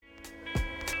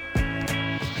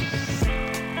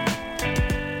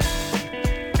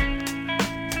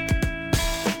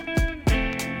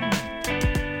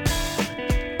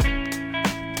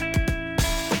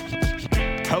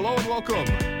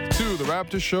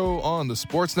Raptors show on the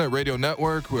Sportsnet Radio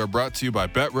Network. We are brought to you by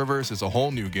Bet Rivers. It's a whole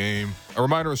new game. A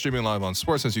reminder, we're streaming live on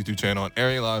Sportsnet's YouTube channel and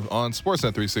airing live on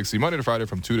Sportsnet 360 Monday to Friday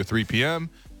from 2 to 3 p.m.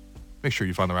 Make sure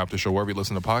you find the Raptors show wherever you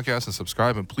listen to podcasts and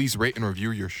subscribe, and please rate and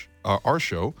review our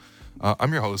show.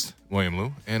 I'm your host, William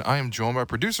Liu, and I am joined by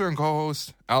producer and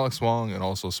co-host Alex Wong, and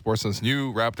also Sportsnet's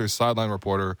new Raptors sideline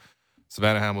reporter,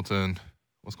 Savanna Hamilton.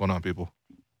 What's going on, people?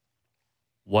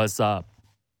 What's up?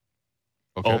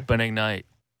 Okay. Opening night.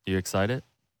 You excited?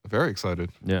 Very excited.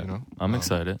 Yeah, I'm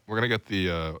excited. We're going to get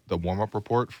the warm-up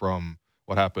report from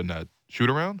what happened at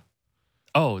shoot-around.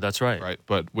 Oh, that's right. Right,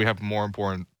 but we have more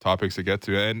important topics to get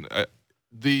to. And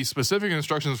the specific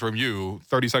instructions from you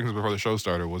 30 seconds before the show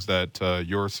started was that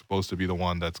you're supposed to be the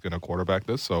one that's going to quarterback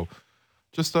this. So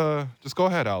just go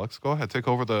ahead, Alex. Go ahead. Take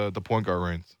over the point guard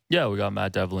reins. Yeah, we got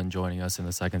Matt Devlin joining us in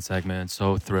the second segment.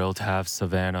 So thrilled to have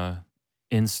Savanna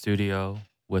in studio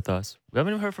with us. We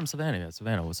haven't even heard from Savanna yet.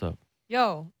 Savanna, what's up?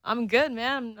 Yo, I'm good,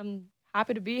 man. I'm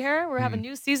happy to be here. We're having a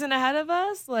new season ahead of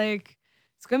us. Like,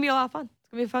 it's going to be a lot of fun.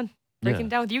 It's going to be fun breaking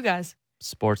down with you guys.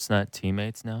 Sportsnet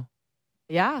teammates now?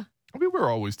 Yeah. I mean, we were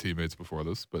always teammates before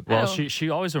this, but... Well, she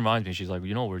always reminds me, she's like,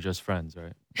 we're just friends,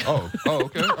 right? Oh,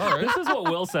 okay. All right. This is what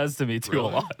Will says to me, too, Really?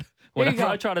 a lot. Whenever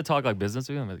I try to talk like business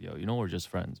with him, I'm like, we're just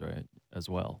friends, right? As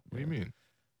well. What do you mean?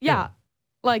 Yeah.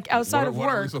 Like, outside of What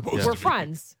are we work, supposed we're to be?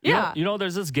 friends. You Yeah. know,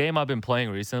 there's this game I've been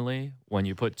playing recently when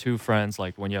you put two friends,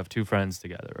 like when you have two friends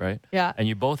together, right? Yeah. And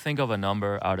you both think of a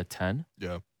number out of 10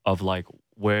 Yeah. of like,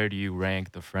 where do you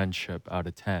rank the friendship out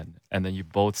of 10? And then you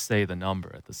both say the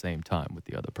number at the same time with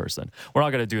the other person. We're not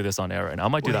going to do this on air right now. I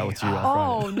might do that with you on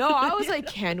Oh, Friday. no. I was like,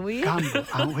 can we?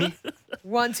 Aren't we?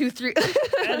 1, 2, 3.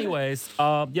 Anyways,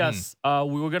 yes,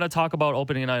 we were going to talk about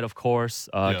opening night, of course,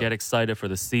 get excited for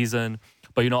the season.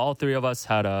 But, all three of us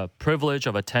had a privilege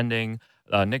of attending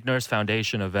Nick Nurse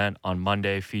Foundation event on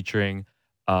Monday featuring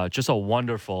just a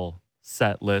wonderful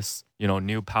set list,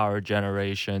 New Power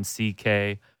Generation,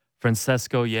 CK,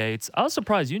 Francesco Yates. I was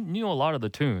surprised you knew a lot of the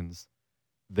tunes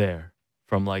there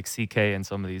from like CK and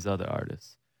some of these other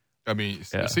artists. I mean,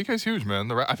 CK's huge,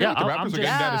 man. I feel like the Raptors are getting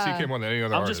down to CK more than any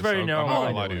other I'm artist. just very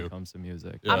narrow-minded when when it comes to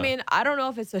music. Yeah. I mean, I don't know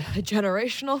if it's a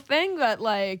generational thing, but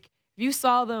like, if you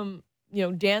saw them,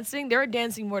 dancing, they were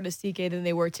dancing more to CK than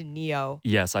they were to Neo.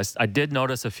 Yes, I did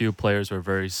notice a few players were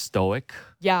very stoic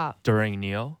Yeah. during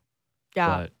Neo. Yeah.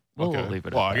 But Okay. we'll leave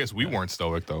it Well, at I that. guess we weren't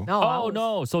stoic, though. No. I Oh, was-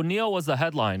 no. So Neo was the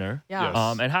headliner. Yeah.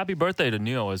 Yes. And happy birthday to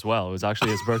Neo as well. It was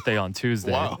actually his birthday on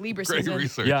Tuesday. Wow. Libra Great season.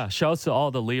 research. Yeah, shouts to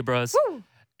all the Libras. Woo.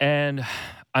 And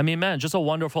I mean, man, just a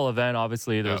wonderful event.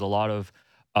 Obviously, there's a lot of,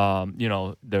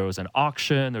 there was an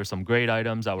auction. There's some great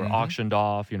items that were auctioned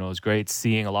off. It was great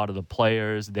seeing a lot of the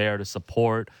players there to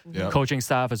support, coaching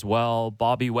staff as well.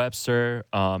 Bobby Webster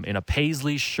in a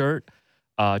Paisley shirt.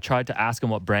 Tried to ask him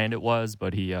what brand it was,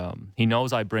 but he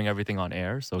knows I bring everything on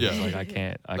air, so he's like, I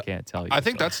can't tell you. I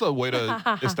think that's the way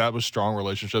to establish strong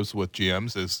relationships with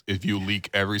GMs is if you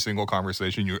leak every single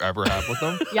conversation you ever have with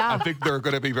them. Yeah. I think they're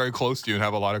going to be very close to you and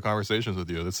have a lot of conversations with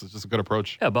you. This is just a good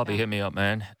approach. Yeah, Bobby, hit me up,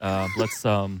 man.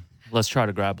 Let's try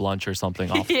to grab lunch or something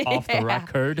off the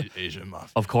record. Asian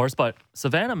muff. Of course, but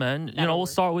Savanna, man, we'll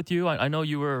start with you. I know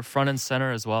you were front and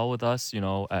center as well with us,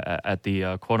 at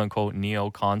the quote-unquote Neo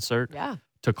concert. Yeah.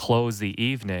 To close the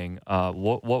evening.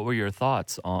 What were your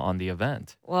thoughts on the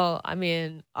event? Well, I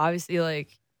mean, obviously, like,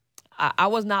 I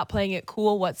was not playing it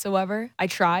cool whatsoever. I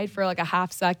tried for like a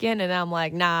half second, and I'm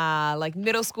like, nah, like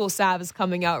middle school Sav is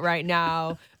coming out right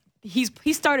now. He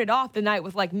started off the night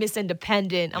with like Miss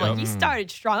Independent. I'm like, he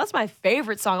started strong. That's my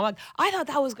favorite song. I'm like, I thought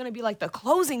that was gonna be like the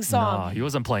closing song. No, he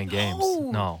wasn't playing games.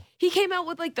 No. He came out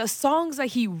with like the songs that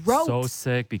he wrote. So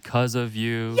Sick, Because of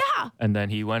You. Yeah. And then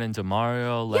he went into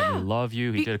Mario, Let Me Love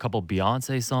You. He did a couple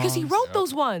Beyonce songs. Because he wrote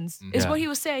those ones, is Yeah. what he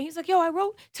was saying. He's like, yo, I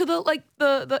wrote to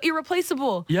the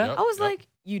Irreplaceable. Yeah. I was like,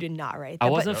 you did not write that. I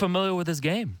but wasn't familiar with his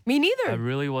game. Me neither. I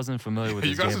really wasn't familiar with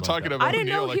You his guys game. are like talking that. about I didn't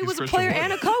Neo know like he he's was a Christian player Wood.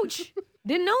 and a coach.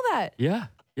 Didn't know that. Yeah.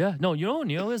 Yeah. No, you know what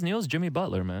Neo is? Neo's Jimmy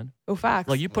Butler, man. Oh, facts.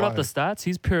 Like, you put up Why? the stats,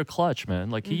 he's pure clutch, man.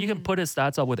 Like, he can put his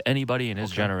stats up with anybody in his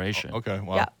generation. Okay,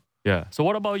 wow. Yeah. Yeah. So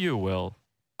what about you, Will?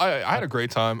 I had a great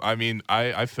time. I mean,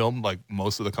 I filmed like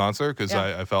most of the concert because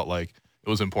I felt like it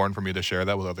was important for me to share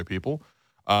that with other people.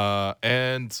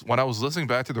 And when I was listening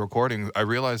back to the recording, I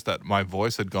realized that my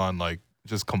voice had gone like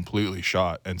just completely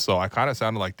shot. And so I kind of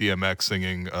sounded like DMX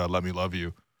singing Let Me Love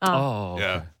You. Oh, Yeah.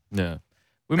 okay. Yeah.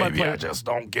 We Maybe might play. I just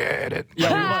don't get it.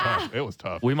 Yeah, we it was might- tough. It was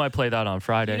tough. We might play that on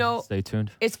Friday. You know- Stay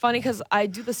tuned. It's funny because I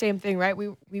do the same thing, right?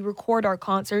 We record our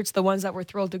concerts, the ones that we're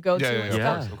thrilled to go to, and Of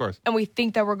stuff. course, of course. And we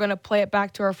think that we're going to play it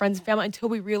back to our friends and family until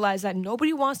we realize that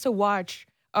nobody wants to watch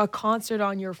a concert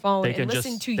on your phone and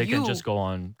listen to they can just go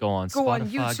on Spotify,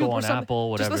 YouTube go or on something.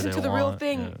 Apple, whatever just listen they to the want. real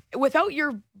thing without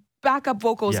your backup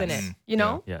vocals in it. You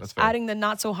know, Yes. adding the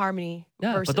not so harmony.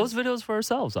 Yeah, verses. but those videos for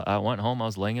ourselves. I went home. I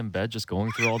was laying in bed, just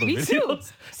going through all the Me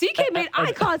videos. too. CK made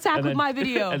eye contact with then- my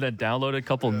video. and then downloaded a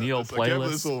couple Neo I can't believe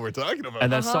this is playlists. what we're talking about.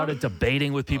 And then started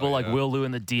debating with people like yeah. Will Lou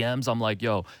in the DMs. I'm like,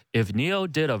 yo, if Neo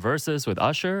did a versus with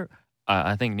Usher,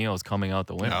 I think Neo's coming out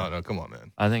the winner. no, come on,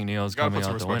 man. I think Neo's Gotta coming put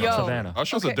some out the respect winner. on on Savannah.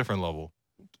 Usher's Okay. a different level.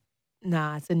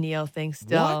 Nah, it's a Neo thing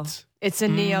still. What? It's a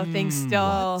Neo thing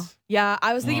still. what? Yeah,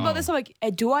 I was thinking about this. I'm like,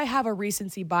 do I have a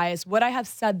recency bias? Would I have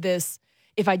said this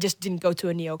if I just didn't go to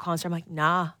a Neo concert? I'm like,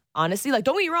 nah. Honestly, like,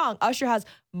 don't get me wrong. Usher has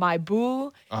My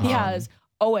Boo. He has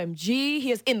OMG. He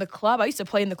is In the Club. I used to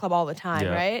play In the Club all the time,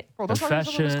 Yeah. right? Bro, those are some of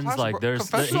his Confessions, classics, like bro. there's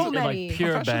Confessions So he's many. like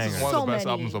pure Confessions bangers. is one So of the best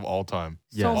many. albums of all time.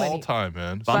 Yes. All many. time,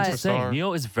 man. But I'm But- just saying,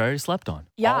 Neo is very slept on.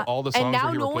 Yeah. all the and songs now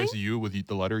where he knowing, replaced you with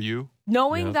the letter U.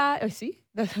 knowing Yeah. that, see,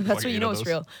 that's Like what eight you know of is those?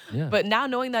 real. Yeah. But now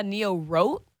knowing that Neo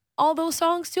wrote all those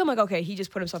songs too, I'm like, okay, he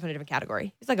just put himself in a different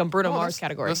category. It's like a Bruno Mars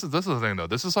category. This is the thing, though.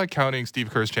 This is like counting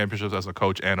Steve Kerr's championships as a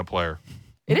coach and a player.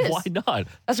 It is. Why not?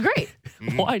 That's great.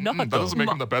 Why not? That though? doesn't make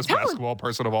him the best Talent. basketball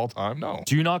person of all time. No.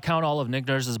 Do you not count all of Nick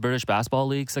Nurse's British Basketball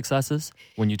League successes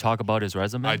when you talk about his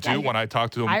resume? I do when I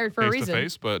talk to him Hired for a face to reason.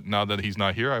 face, but now that he's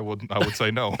not here, I would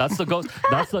say no. That's the ghost.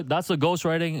 That's the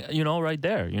ghostwriting. Right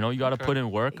there. You got to put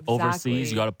in work overseas. Exactly.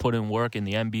 You got to put in work in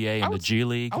the NBA and the G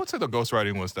League. I would say the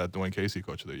ghostwriting was that Dwayne Casey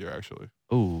coach of the year, actually.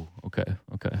 Ooh, okay.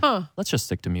 Huh. Let's just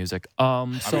stick to music. So I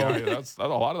mean, a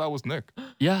lot of that was Nick.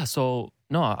 yeah. So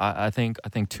no, I think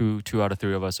two out of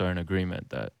three of us are in agreement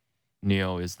that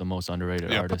Neo is the most underrated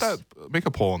Yeah, put artist that. Make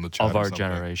a poll in the chat of or our something.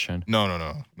 generation. No.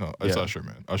 It's Yeah. Usher,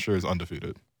 man. Usher is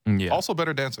undefeated. Yeah. Also,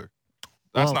 better dancer.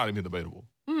 That's Well- not even debatable.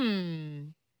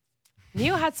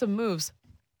 Neo had some moves.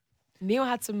 Neil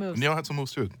had some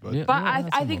moves too, but Yeah. But Yeah, I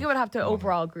that's a think move. it would have to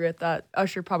overall agree with that.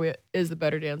 Usher probably is the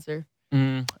better dancer.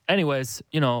 Anyways,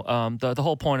 the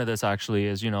whole point of this actually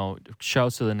is,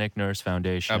 shouts to the Nick Nurse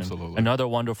Foundation. Absolutely. Another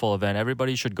wonderful event.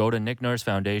 Everybody should go to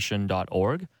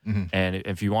nicknursefoundation.org. And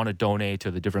if you want to donate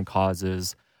to the different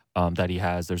causes that he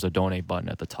has, there's a donate button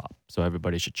at the top. So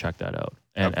everybody should check that out.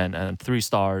 And 3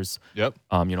 stars. Yep.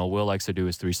 Will likes to do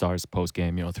his 3 stars post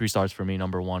game. 3 stars for me.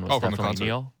 Number 1 was from the definitely concert.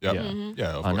 Neil. Yep. Yeah.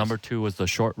 Yeah, of course. Number 2 was the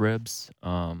short ribs.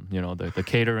 The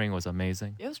catering was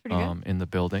amazing. Yeah, it was pretty good. In the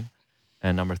building.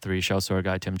 And number 3, shouts to our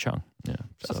guy Tim Chung. Yeah.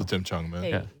 That's a Tim Chung, man. Hey.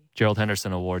 Yeah. Gerald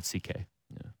Henderson Award, CK.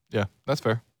 Yeah, that's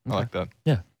fair. I like that.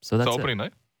 Yeah. So that's It's it. opening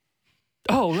night.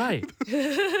 Oh, right.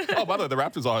 Oh, by the way, the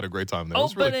Raptors all had a great time there. It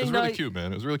was really Opening night. cute,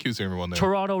 man. It was really cute seeing everyone there.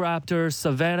 Toronto Raptors.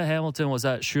 Savannah Hamilton was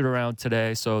at shoot around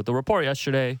today. So the report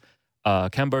yesterday,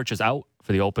 Ken Burch is out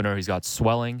for the opener. He's got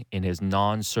swelling in his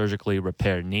non-surgically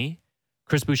repaired knee.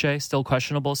 Chris Boucher, still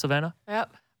questionable, Savannah?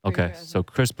 Yep. Okay, so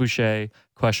Chris Boucher,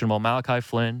 questionable. Malachi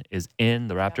Flynn is in.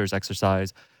 The Raptors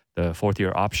exercise the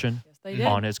 4th-year option Yes, they did.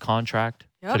 on his contract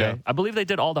Yep. today. Yeah. I believe they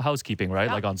did all the housekeeping, right?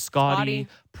 Yep. Like on Scotty, Scotty.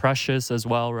 Precious as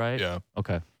well, right? Yeah.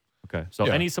 Okay. So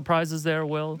Yeah. any surprises there,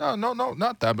 Will? No,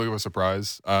 not that big of a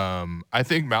surprise. I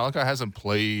think Malachi hasn't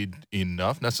played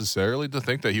enough necessarily to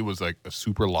think that he was like a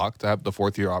super lock to have the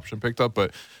 4th-year option picked up. But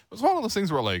it was one of those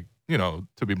things where, like,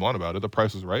 to be blunt about it, the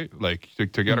price was right. Like to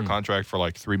get a contract for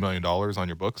like $3 million on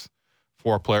your books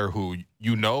for a player who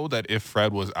that if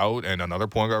Fred was out and another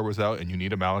point guard was out and you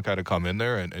need a Malachi to come in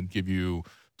there and give you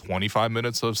 25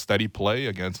 minutes of steady play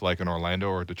against like an Orlando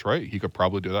or Detroit, he could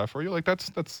probably do that for you. Like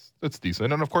that's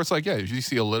decent. And of course, like, yeah, if you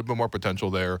see a little bit more potential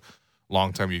there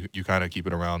long term, you kind of keep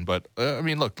it around. But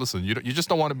listen, you just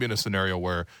don't want to be in a scenario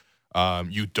where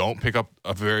you don't pick up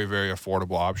a very, very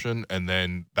affordable option and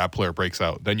then that player breaks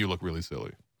out. Then you look really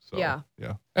silly. So, Yeah.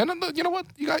 And then, you know what?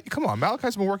 Come on.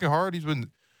 Malachi's been working hard. He's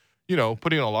been,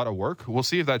 putting in a lot of work. We'll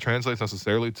see if that translates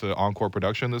necessarily to encore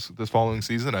production this following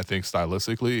season. I think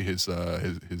stylistically,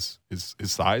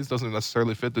 his size doesn't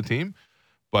necessarily fit the team.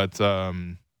 But,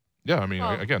 again,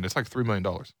 it's like $3 million.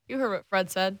 You heard what Fred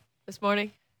said this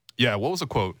morning? Yeah, what was the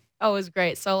quote? Oh, it was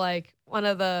great. So, like, one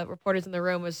of the reporters in the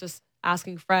room was just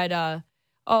asking Fred,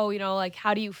 like,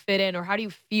 how do you fit in or how do you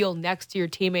feel next to your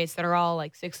teammates that are all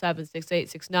like 6'7", 6'8",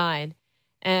 6'9"?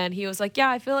 And he was like, yeah,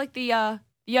 I feel like the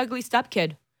ugly step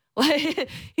kid. Like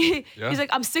he's like,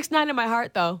 I'm 6'9" in my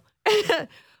heart, though.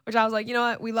 Which I was like, you know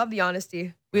what? We love the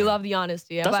honesty. We love the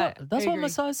honesty. That's what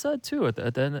Masai said, too, at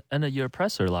the end of your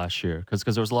presser last year. Because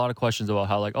there was a lot of questions about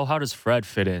how, like, how does Fred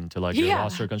fit into, like, your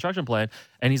roster construction plan?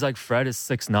 And he's like, Fred is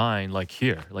 6'9", like,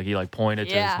 here. Like, he, like, pointed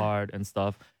to his heart and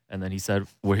stuff. And then he said,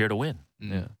 we're here to win.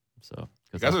 Yeah. So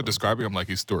You guys are describing him like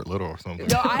he's Stuart Little or something.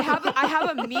 No, I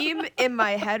have a meme in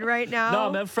my head right now.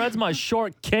 No, man, Fred's my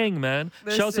short king, man.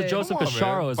 Shouts to Joseph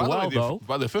Cacharo as well, though.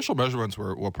 By the official measurements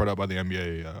were put out by the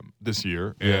NBA this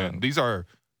year, and these are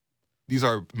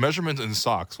measurements in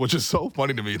socks, which is so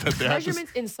funny to me that they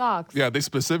measurements in socks. Yeah, they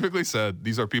specifically said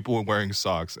these are people wearing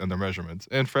socks and their measurements,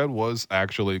 and Fred was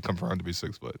actually confirmed to be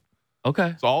 6 foot.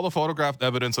 Okay. So all the photographed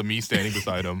evidence of me standing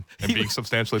beside him and being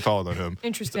substantially taller than him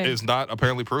is not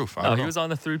apparently proof. No, he was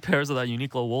on the 3 pairs of that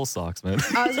Uniqlo wool socks, man.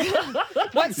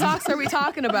 What socks are we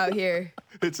talking about here?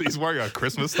 He's wearing a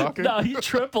Christmas stocking? No, he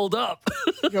tripled up.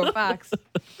 Yo, facts.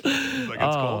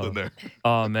 It's cold in there.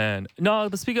 Oh, man. No,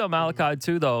 but speaking of Malachi,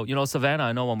 too, though, Savanna,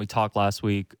 I know when we talked last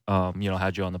week, had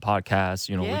you on the podcast,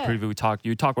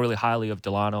 you talked really highly of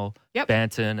Delano,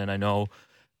 Banton, and I know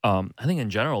I think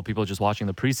in general, people just watching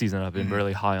the preseason have been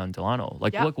really high on Delano.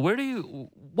 Look,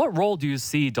 what role do you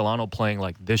see Delano playing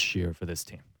this year for this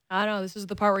team? I don't know. This is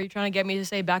the part where you're trying to get me to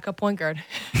say backup point guard.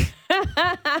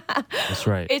 That's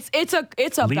right. It's a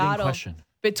leading battle question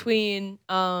between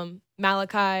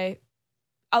Malachi,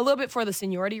 a little bit for the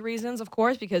seniority reasons, of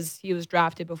course, because he was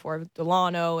drafted before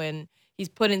Delano and he's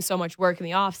put in so much work in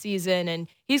the offseason, and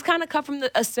he's kind of cut from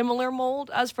a similar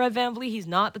mold as Fred VanVleet. He's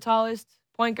not the tallest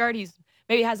point guard.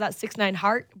 Maybe has that 6'9"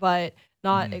 heart, but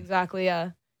not exactly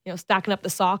stacking up the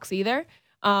socks either.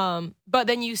 But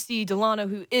then you see Delano,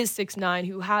 who is 6'9",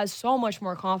 who has so much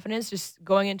more confidence just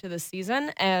going into the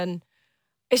season, and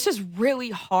it's just really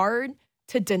hard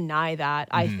to deny that.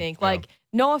 I think,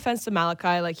 no offense to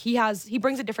Malachi, he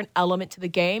brings a different element to the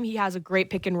game. He has a great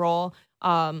pick and roll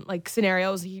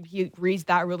scenarios. He reads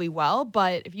that really well.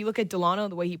 But if you look at Delano,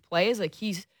 the way he plays,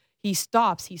 he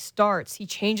stops, he starts, he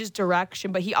changes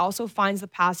direction, but he also finds the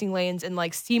passing lanes and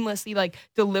seamlessly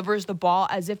delivers the ball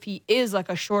as if he is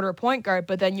a shorter point guard.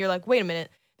 But then you're like, wait a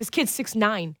minute, this kid's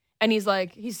 6'9", and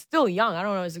he's still young. I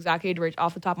don't know his exact age range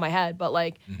off the top of my head, but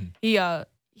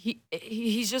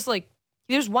he's just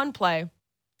there's one play,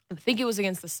 I think it was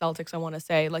against the Celtics, I want to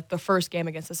say, the first game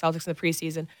against the Celtics in the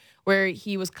preseason, where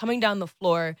he was coming down the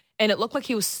floor, and it looked like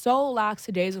he was so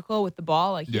lackadaisical with the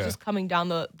ball. He was just coming down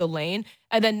the lane.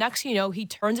 And then next he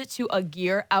turns it to a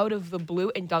gear out of the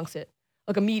blue and dunks it.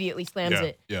 Immediately slams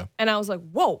it. Yeah. And I was like,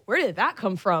 whoa, where did that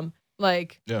come from?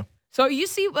 So you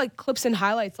see clips and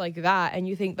highlights like that, and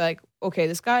you think okay,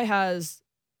 this guy has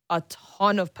a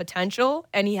ton of potential,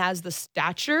 and he has the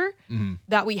stature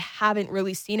that we haven't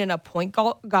really seen in a point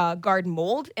guard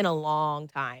mold in a long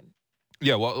time.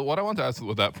 Yeah, well, what I want to ask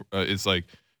with that is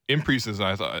in preseason,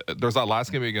 I thought there's that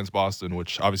last game against Boston,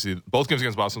 which obviously both games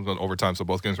against Boston went overtime, so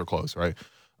both games were close, right?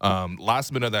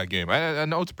 Last minute of that game, I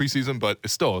know it's preseason, but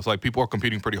it's people are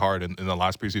competing pretty hard in the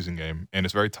last preseason game, and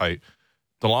it's very tight.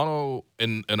 Delano,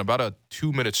 in about a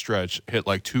 2-minute stretch, hit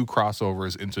 2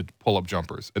 crossovers into pull-up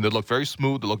jumpers. And they look very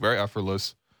smooth. They look very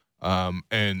effortless.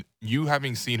 And you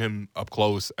having seen him up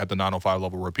close at the 905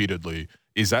 level repeatedly,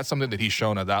 is that something that he's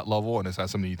shown at that level? And is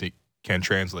that something you think can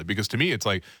translate? Because to me, it's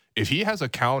if he has a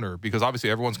counter, because obviously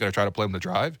everyone's going to try to play him the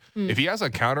drive. If he has a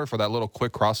counter for that little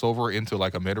quick crossover into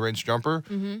a mid-range jumper,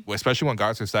 especially when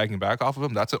guys are sagging back off of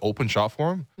him, that's an open shot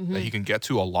for him that he can get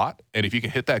to a lot. And if he can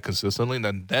hit that consistently,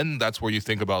 then that's where you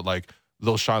think about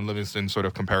those Sean Livingston sort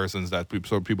of comparisons that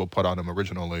people put on him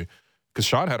originally. Because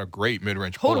Sean had a great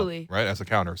mid-range pull-up, right, as a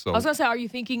counter. So I was going to say, are you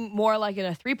thinking more in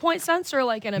a three-point sense or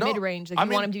in a mid-range? You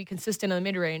want him to be consistent in the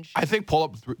mid-range? I think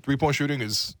pull-up three-point shooting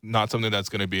is not something that's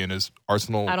going to be in his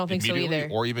arsenal I don't think so either.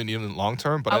 Or even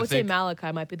long-term. But I would say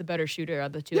Malachi might be the better shooter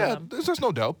of the two of them. Yeah, there's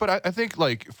no doubt. But I think,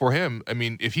 for him,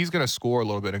 if he's going to score a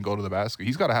little bit and go to the basket,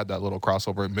 he's got to have that little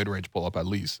crossover mid-range pull-up at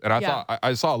least. And I thought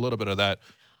I saw a little bit of that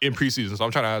in preseason, so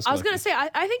I'm trying to ask. I was going to say,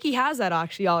 I think he has that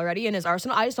actually already in his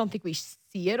arsenal. I just don't think we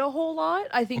see it a whole lot.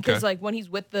 I think because when he's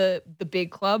with the big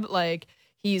club,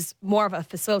 he's more of a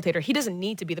facilitator. He doesn't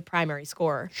need to be the primary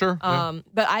scorer. Sure.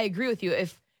 But I agree with you.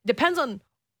 Depends on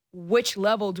which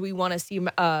level do we want to see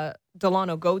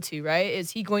Delano go to, right?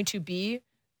 Is he going to be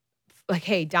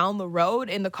hey, down the road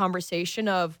in the conversation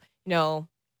of,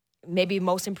 maybe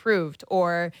most improved,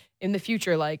 or in the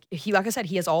future, like I said,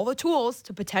 he has all the tools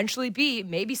to potentially be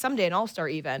maybe someday an all-star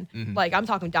even. I'm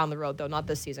talking down the road though, not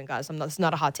this season, guys. It's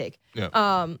not a hot take. Yeah.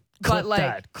 Clip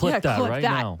that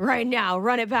right now,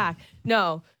 run it back.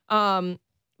 No.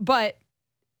 But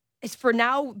it's for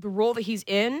now, the role that he's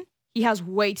in, he has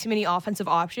way too many offensive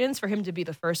options for him to be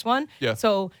the first one. Yeah.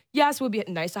 So, yes, it would be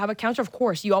nice to have a counter. Of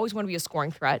course, you always want to be a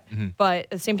scoring threat. But at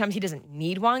the same time, he doesn't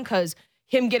need one because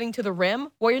him getting to the rim,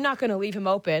 well, you're not going to leave him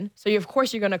open. So, of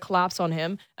course, you're going to collapse on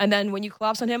him. And then when you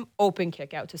collapse on him, open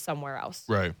kick out to somewhere else.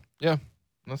 Right. Yeah,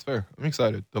 that's fair. I'm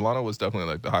excited. Delano was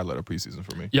definitely the highlight of preseason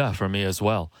for me. Yeah, for me as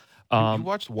well. You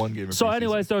watched one game. So,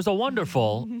 anyways, there's a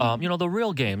wonderful, the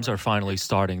real games are finally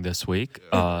starting this week.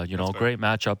 Great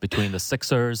matchup between the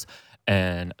Sixers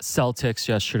and Celtics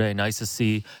yesterday. Nice to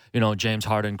see, James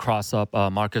Harden cross up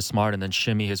Marcus Smart and then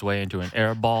shimmy his way into an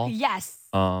air ball. Yes.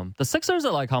 The Sixers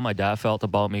are like how my dad felt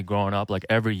about me growing up. Like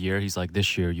every year, he's like,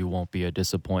 "This year you won't be a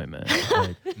disappointment.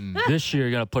 Like, this year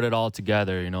you're gonna put it all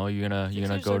together. You're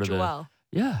gonna go to the well.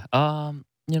 yeah. Oh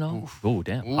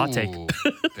damn, hot take.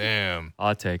 Damn,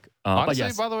 hot take. Honestly, but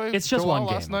yes, by the way, it's just one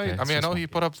game. Last night, okay? I mean, I know he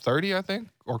put up 30, I think,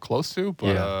 or close to,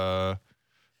 but a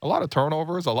lot of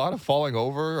turnovers, a lot of falling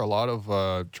over, a lot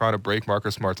of trying to break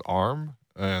Marcus Smart's arm.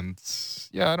 And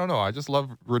yeah, I don't know. I just love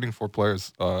rooting for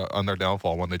players on their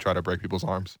downfall when they try to break people's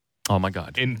arms. Oh my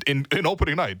God! In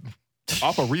opening night,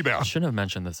 off a rebound. I shouldn't have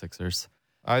mentioned the Sixers.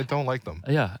 I don't like them.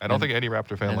 Yeah, I don't think any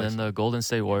Raptor fan likes them. And then the Golden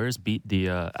State Warriors beat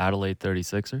the Adelaide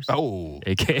 36ers. Oh,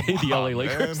 aka the LA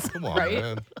Lakers. Man. Come on, Right?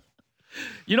 man.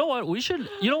 You know what? We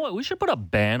should put a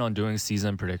ban on doing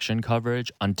season prediction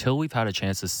coverage until we've had a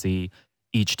chance to see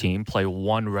each team play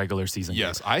one regular season game.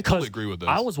 Yes, I totally agree with this.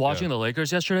 I was watching the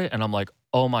Lakers yesterday, and I'm like,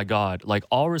 oh my God. Like,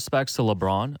 all respects to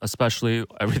LeBron, especially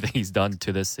everything he's done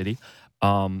to this city.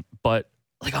 But,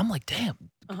 like, I'm like, damn,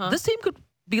 this team could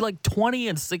be like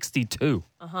 20-62.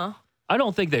 I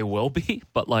don't think they will be,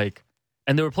 but like,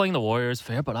 and they were playing the Warriors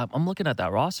fair, but I'm looking at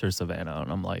that roster, Savanna, and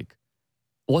I'm like,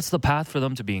 what's the path for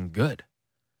them to being good?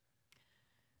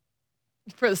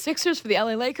 For the Sixers, for the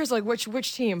LA Lakers, like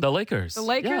which team? The Lakers. The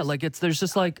Lakers? Yeah, like there's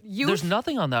just like youth? There's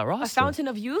nothing on that roster. A fountain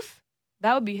of youth?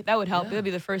 That would help. That would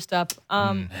be the first step.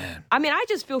 I mean, I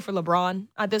just feel for LeBron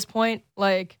at this point.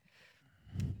 Like,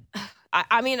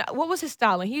 I mean, what was his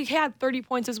style? Like, he had 30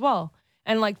 points as well.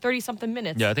 And like 30-something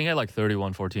minutes. Yeah, I think he had like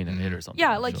 31, 14, and 8 or something.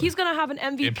 Yeah, like he's going to have an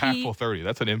MVP. Impactful 30.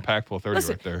 That's an impactful 30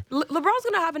 right there. LeBron's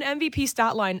going to have an MVP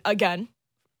stat line again.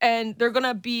 And they're going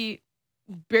to be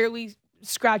barely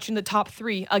scratching the top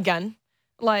 3 again.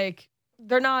 Like,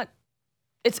 they're not.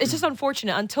 It's just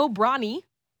unfortunate. Until Bronny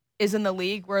is in the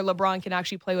league where LeBron can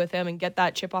actually play with him and get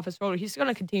that chip off his shoulder, he's going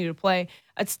to continue to play.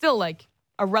 It's still like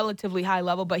a relatively high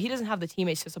level, but he doesn't have the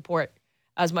teammates to support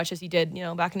as much as he did,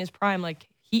 back in his prime, like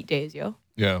Heat days, yo.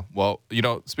 Yeah. Well,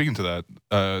 speaking to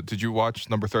that, did you watch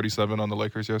number 37 on the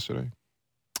Lakers yesterday?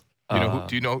 I'll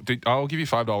give you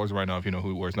 $5 right now if you know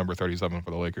who wears number 37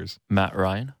 for the Lakers. Matt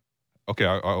Ryan. Okay,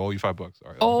 I owe you $5. All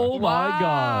right, Oh my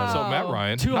God! So Matt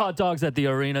Ryan, 2 hot dogs at the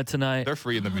arena tonight. They're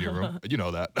free in the media room. You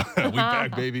know that. We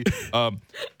back, baby. I'm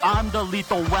the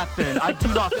lethal weapon. I do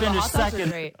not finish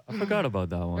second. I forgot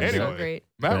about that one. Anyway, so great.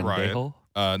 Matt Ryan,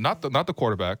 not the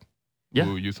quarterback. Yeah.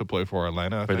 Who used to play for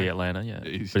Atlanta. For the Atlanta, yeah.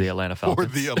 For the Atlanta Falcons.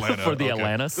 For the Atlanta. For the okay.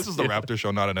 Atlantis. This is the Raptors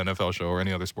show, not an NFL show or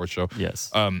any other sports show.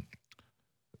 Yes.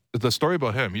 The story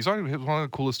about him, he's one of the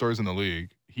coolest stories in the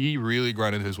league. He really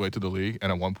grinded his way to the league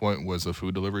and at one point was a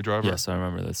food delivery driver. Yes, I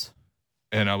remember this.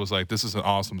 And I was like, this is an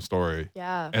awesome story.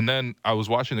 Yeah. And then I was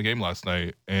watching the game last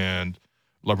night and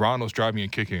LeBron was driving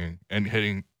and kicking and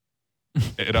hitting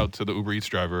it out to the Uber Eats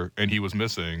driver, and he was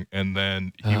missing. And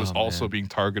then he was also being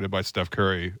targeted by Steph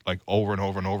Curry like over and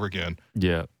over and over again.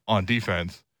 Yeah. On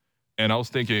defense. And I was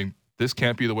thinking, this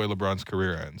can't be the way LeBron's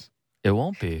career ends. It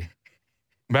won't be.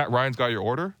 Matt Ryan's got your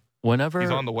order. Whenever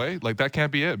he's on the way, like that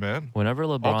can't be it, man. Whenever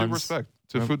LeBron's, all due respect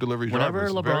to food delivery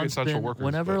drivers, very essential workers.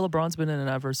 Whenever LeBron's been in an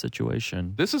adverse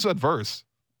situation, this is adverse.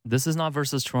 This is not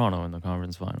versus Toronto in the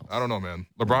conference finals. I don't know, man.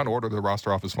 LeBron ordered the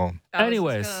roster off his phone.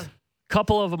 Anyways,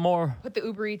 couple of more. Put the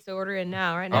Uber Eats order in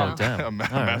right now. Oh, damn.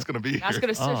 Matt's going to be here. Matt's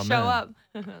going to show up.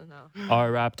 No. All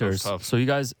right, Raptors. So you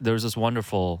guys, there's this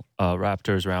wonderful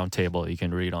Raptors roundtable you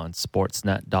can read on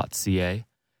sportsnet.ca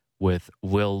with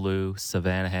Will Liu,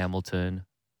 Savanna Hamilton,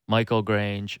 Michael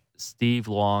Grange, Steve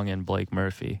Long, and Blake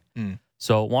Murphy.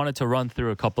 So wanted to run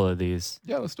through a couple of these.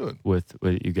 Yeah, let's do it. With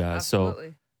you guys. Absolutely.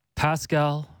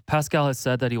 So Pascal has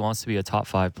said that he wants to be a top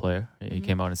 5 player. He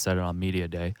came out and said it on Media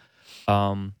Day.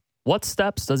 What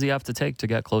steps does he have to take to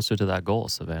get closer to that goal,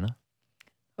 Savanna?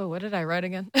 Oh, what did I write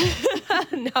again?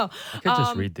 No. I could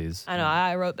just read these. I know.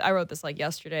 I wrote this like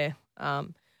yesterday.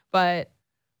 But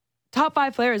top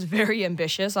 5 player is very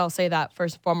ambitious. I'll say that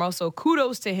first and foremost. So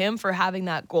kudos to him for having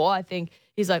that goal. I think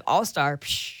he's like all-star.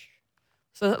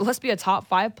 So let's be a top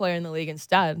 5 player in the league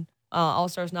instead.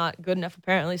 All-star's not good enough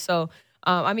apparently. So,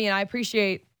 I mean, I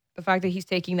appreciate the fact that he's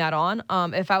taking that on.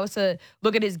 If I was to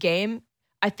look at his game,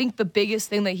 I think the biggest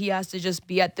thing that he has to just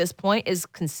be at this point is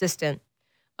consistent.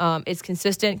 It's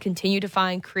consistent, continue to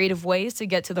find creative ways to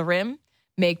get to the rim,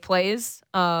 make plays.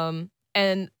 And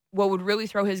what would really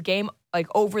throw his game like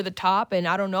over the top, and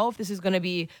I don't know if this is going to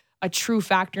be a true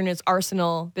factor in his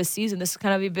arsenal this season. This is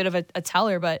kind of a bit of a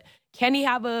teller, but can he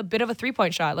have a bit of a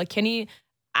 3-point shot? Like, can he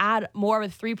add more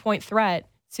of a 3-point threat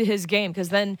to his game, because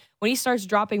then when he starts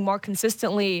dropping more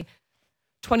consistently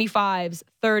 25s,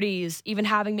 30s, even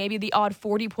having maybe the odd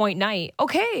 40-point night,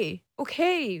 okay,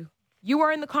 you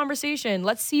are in the conversation.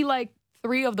 Let's see like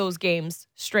 3 of those games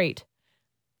straight.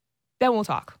 Then we'll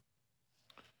talk.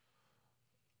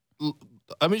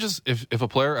 I mean, just if a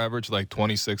player averaged like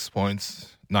 26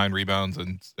 points, 9 rebounds,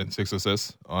 and 6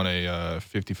 assists on a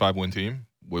 55-win team,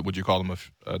 would you call him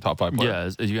a top 5 player? Yeah,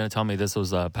 are you going to tell me this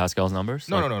was Pascal's numbers?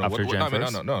 No. After Jan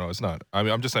 1st? No, it's not. I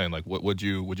mean, I'm just saying, like, would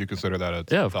you consider that a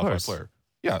Yeah, of top course. 5 player?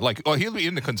 Yeah, like, he'll be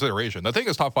in the consideration. The thing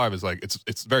is, top 5 is like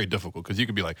it's very difficult because you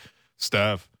could be like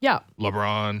Steph, Yeah.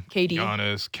 LeBron, KD.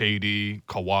 Giannis, KD,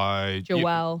 Kawhi,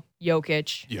 Joel,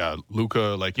 Jokic. yeah,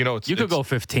 Luka. Like, you You could go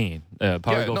 15.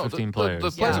 Probably go 15 players.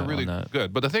 The players Yeah. are really on that.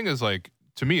 good. But the thing is, like,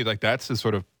 to me, like, that's his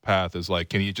sort of path is like,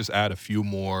 can he just add a few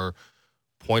more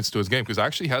points to his game? Because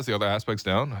actually he has the other aspects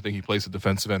down. I think he plays the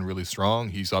defensive end really strong.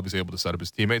 He's obviously able to set up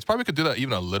his teammates. Probably could do that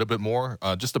even a little bit more.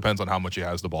 Just depends on how much he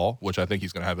has the ball, which I think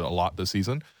he's going to have it a lot this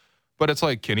season. But it's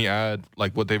like, can he add,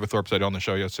 like what David Thorpe said on the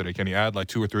show yesterday, can he add like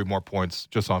 2 or 3 more points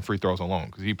just on free throws alone?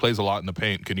 Because he plays a lot in the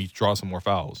paint. Can he draw some more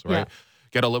fouls, right? Yeah.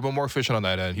 Get a little bit more efficient on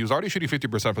that end. He was already shooting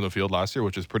 50% from the field last year,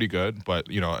 which is pretty good.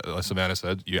 But, you know, as Savanna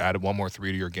said, you added 1 more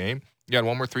 3 to your game. You had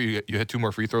 1 more 3, you hit 2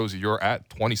 more free throws, you're at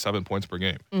 27 points per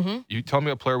game. Mm-hmm. You tell me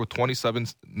a player with 27,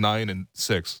 9, and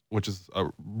 6, which is a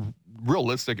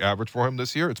realistic average for him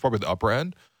this year. It's probably the upper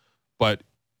end. But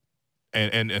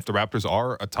and if the Raptors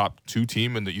are a top 2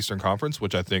 team in the Eastern Conference,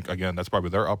 which I think, again, that's probably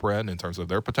their upper end in terms of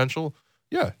their potential,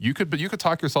 yeah, you could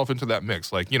talk yourself into that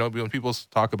mix. Like, you know, when people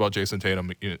talk about Jason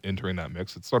Tatum entering that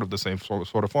mix, it's sort of the same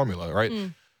sort of formula, right?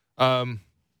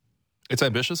 It's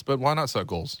ambitious, but why not set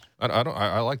goals? I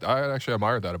actually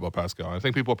admire that about Pascal. I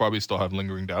think people probably still have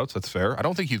lingering doubts. That's fair. I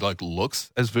don't think he like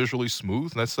looks as visually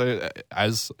smooth, let's say,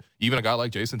 as even a guy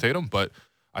like Jason Tatum, but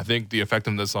I think the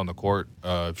effectiveness on the court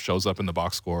shows up in the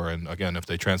box score. And again, if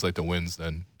they translate to wins,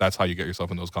 then that's how you get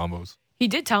yourself in those combos. He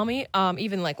did tell me,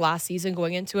 even like last season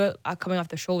going into it, coming off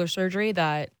the shoulder surgery,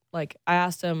 that like I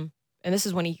asked him, and this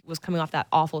is when he was coming off that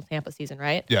awful Tampa season,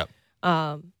 right? Yeah.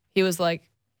 He was like,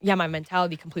 yeah, my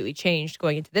mentality completely changed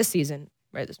going into this season,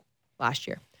 right? This last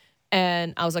year.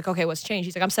 And I was like, okay, what's changed?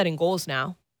 He's like, I'm setting goals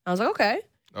now. I was like, okay.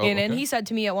 And then he said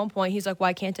to me at one point, he's like,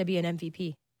 why can't I be an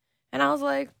MVP? And I was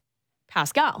like,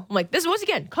 Pascal. I'm like, this was,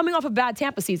 again, coming off a bad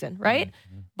Tampa season, right?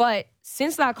 Mm-hmm. But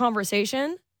since that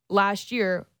conversation last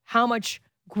year, how much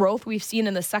growth we've seen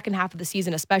in the second half of the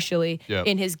season, especially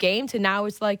in his game, to now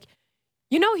it's like,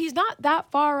 you know, he's not that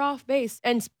far off base.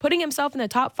 And putting himself in the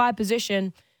top 5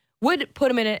 position would put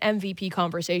him in an MVP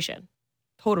conversation.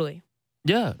 Totally.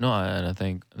 Yeah, no, and I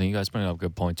think you guys bring up a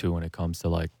good point too when it comes to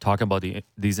like talking about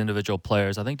these individual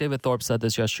players. I think David Thorpe said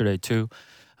this yesterday too.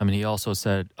 I mean, he also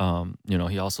said,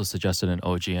 he also suggested an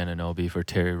OG and an OB for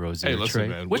Terry Rozier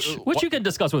trade, man, which you can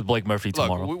discuss with Blake Murphy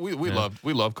tomorrow. Look,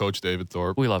 we love Coach David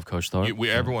Thorpe. We love Coach Thorpe.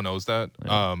 Everyone knows that.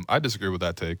 Yeah. I disagree with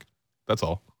that take. That's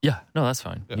all. Yeah, no, that's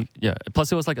fine. Yeah.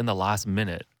 Plus, it was like in the last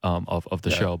minute of the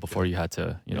show before you had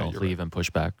to leave right. and push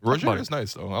back. Rozier is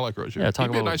nice though. I like Rozier. Yeah,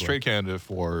 he'd be a nice trade candidate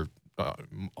for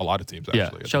a lot of teams.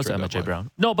 Actually, shout out to MJ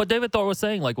Brown. No, but David Thorpe was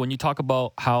saying like when you talk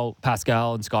about how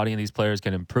Pascal and Scotty and these players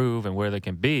can improve and where they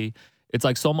can be. It's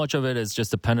like so much of it is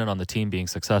just dependent on the team being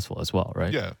successful as well,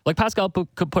 right? Yeah. Like Pascal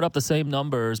could put up the same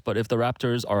numbers, but if the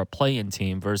Raptors are a play-in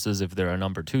team versus if they're a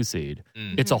number 2 seed,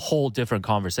 it's a whole different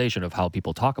conversation of how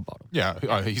people talk about him.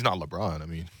 Yeah, he's not LeBron. I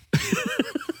mean,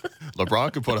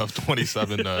 LeBron could put up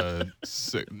 27,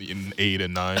 8,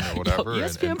 and 9 or whatever.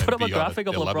 ESPN put up a graphic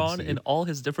of LeBron in all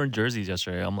his different jerseys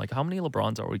yesterday. I'm like, how many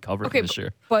LeBrons are we covering this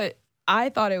year? But I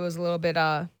thought it was a little bit,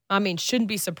 shouldn't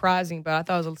be surprising, but I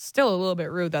thought it was still a little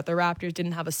bit rude that the Raptors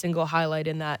didn't have a single highlight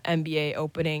in that NBA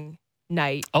opening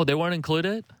night. Oh, they weren't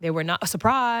included? They were not. A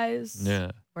surprise.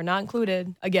 Yeah. Were not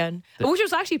included again, which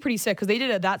was actually pretty sick because they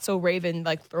did a That's So Raven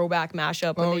like throwback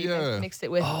mashup. When they mixed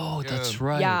it with. Oh, that's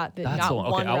right. Yeah, that's the one.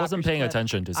 Okay, I wasn't paying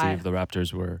attention to see if the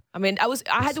Raptors were. I mean, I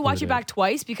had to watch it back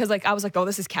twice because like I was like, oh,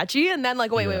 this is catchy, and then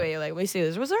like, wait, let me see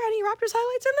this. Was there any Raptors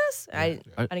highlights in this?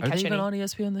 I didn't catch any. On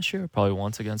ESPN this year? Probably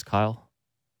once against Kyle.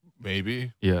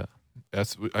 Maybe. Yeah.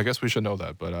 I guess we should know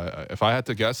that, but if I had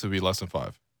to guess, it'd be less than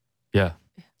 5. Yeah.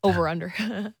 Over under.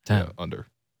 10. Yeah, under.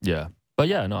 Yeah. But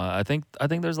yeah, no, I think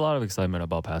there's a lot of excitement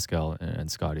about Pascal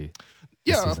and Scotty.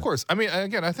 Yeah, of course. I mean,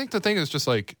 again, I think the thing is just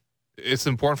like it's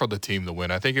important for the team to win.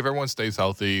 I think if everyone stays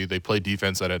healthy, they play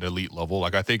defense at an elite level.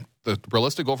 Like I think the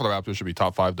realistic goal for the Raptors should be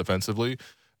top 5 defensively,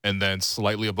 and then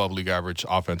slightly above league average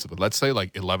offensively. Let's say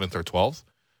like 11th or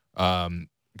 12th.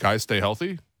 Guys stay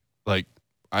healthy. Like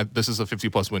this is a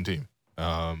 50+ win team.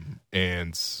 And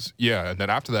then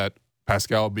after that,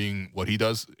 Pascal being what he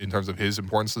does in terms of his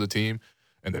importance to the team.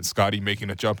 and then Scotty making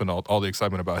a jump and all the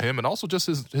excitement about him, and also just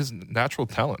his natural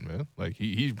talent, man. Like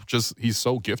he's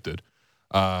so gifted.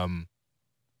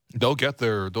 They'll get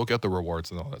the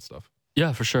rewards and all that stuff.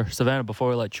 Yeah, for sure. Savannah, before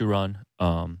we let you run,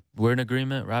 we're in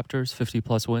agreement. Raptors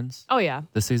 50+ wins. Oh yeah,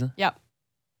 this season. Yep.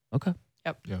 Okay.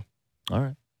 Yep. Yeah. All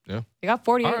right. Yeah. They got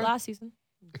 48 All right. last season.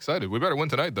 Excited. We better win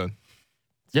tonight then.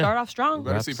 Start off strong. We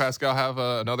better see Pascal have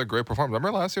another great performance.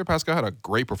 Remember last year, Pascal had a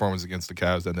great performance against the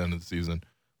Cavs at the end of the season.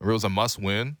 Remember, it was a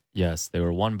must-win. Yes, they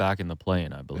were one back in the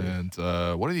play-in, I believe. And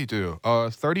what did he do?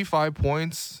 35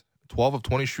 points, 12 of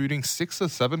 20 shooting, 6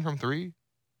 of 7 from 3.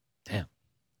 Damn.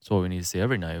 That's what we need to see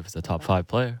every night if it's a top 5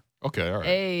 player. Okay, all right.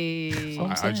 Hey.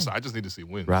 I just need to see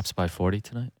wins. Raps by 40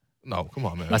 tonight. No, come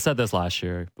on, man. I said this last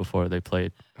year before they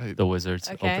played the Wizards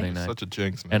opening night. Such a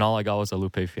jinx, man. And all I got was a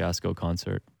Lupe Fiasco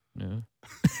concert. Yeah.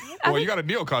 Well, you got a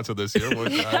Neo concert this year.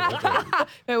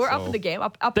 Hey, we're up in the game.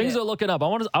 Up Things in are looking up.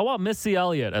 I want Missy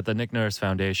Elliott at the Nick Nurse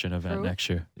Foundation event True. next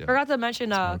year. Yeah. Forgot to mention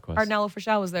Cardinello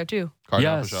Fischel was there too.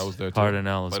 Cardinal Fischel was there too.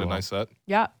 Cardinal as Played well. a nice set.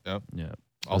 Yeah. Yeah. Yeah.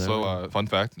 Also, fun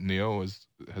fact: Neo has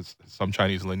some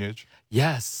Chinese lineage.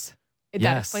 Yes.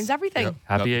 That explains everything. Yep.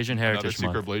 Happy Asian Heritage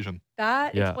Another Month. secret Blasian.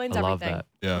 That Yeah, explains I love everything. that.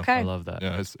 Yeah. Okay. I love that.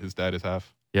 Yeah, his dad is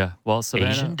half. Yeah. Well,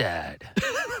 Savannah. Asian dad.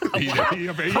 Segue.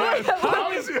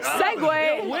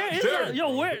 Where is that?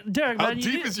 Yo, Derek, How man,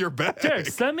 deep is your bag? Derek,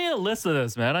 send me a list of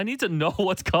this, man. I need to know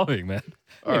what's coming, man.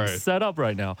 All right. Set up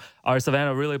right now. All right,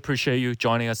 Savannah, really appreciate you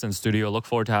joining us in the studio. Look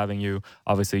forward to having you,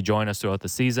 obviously, join us throughout the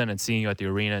season and seeing you at the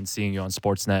arena and seeing you on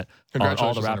Sportsnet on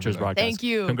all the Congratulations on Raptors everything. broadcasts. Thank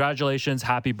you. Congratulations.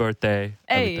 Happy birthday.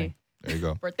 Hey. Everything. There you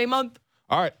go. Birthday month.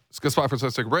 All right, it's a good spot for us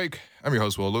to take a break. I'm your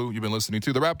host, Will Lou. You've been listening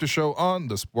to The Raptors Show on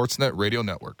the Sportsnet Radio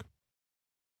Network.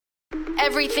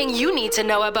 Everything you need to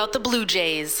know about the Blue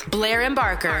Jays. Blair and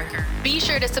Barker. Be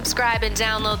sure to subscribe and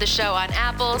download the show on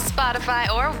Apple,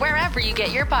 Spotify, or wherever you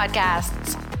get your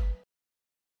podcasts.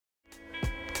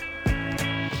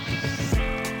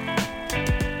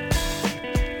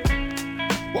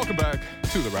 Welcome back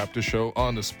to The Raptors Show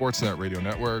on the Sportsnet Radio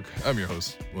Network. I'm your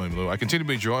host, William Lou. I continue to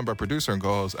be joined by producer and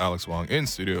co-host Alex Wong in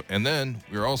studio. And then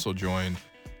we're also joined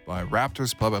by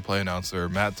Raptors play-by-play announcer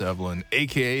Matt Devlin,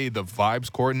 a.k.a. the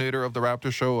Vibes Coordinator of The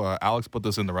Raptors Show. Alex put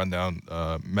this in the rundown.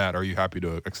 Matt, are you happy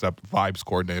to accept Vibes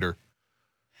Coordinator?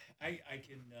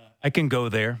 I can go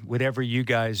there. Whatever you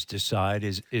guys decide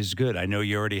is good. I know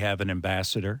you already have an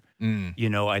ambassador. You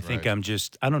know, I think right. I'm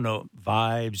just, I don't know,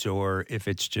 vibes, or if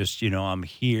it's just, you know, I'm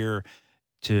here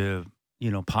to, you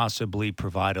know, possibly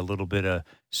provide a little bit of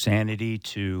sanity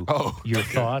to your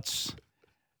thoughts,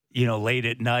 you know, late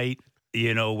at night,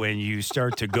 you know, when you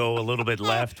start to go a little bit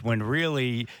left when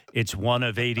really it's one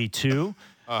of 82.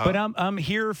 But I'm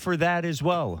here for that as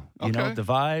well. You know, the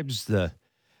vibes,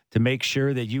 to make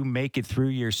sure that you make it through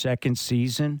your second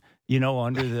season, you know,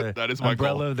 under the That is my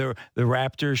umbrella of the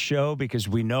Raptors show, because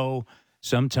we know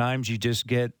sometimes you just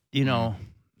get, you know.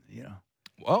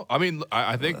 Well, I mean,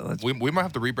 I think we might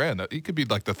have to rebrand that. He could be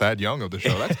like the Thad Young of the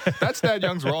show. That's Thad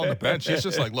Young's role on the bench. He's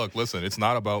just like, look, listen, it's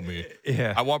not about me.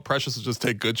 Yeah. I want Precious to just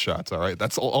take good shots, all right?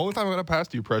 That's the only time I'm going to pass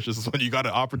to you, Precious, is when you got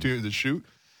an opportunity to shoot.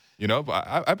 You know, but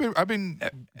I've been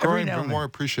growing more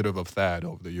appreciative of Thad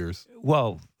over the years.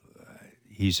 Well,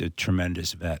 he's a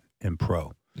tremendous vet and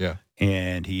pro. Yeah.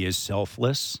 And he is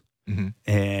selfless.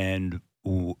 And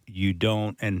you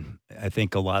don't, and I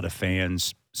think a lot of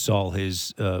fans saw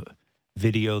his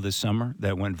video this summer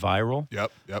that went viral.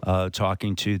 Yep.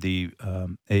 Talking to the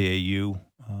AAU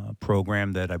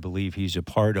program that I believe he's a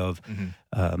part of.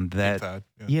 That Thad,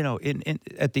 yeah. you know,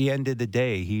 at the end of the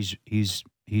day, he's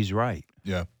right.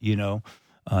 Yeah. You know,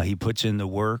 he puts in the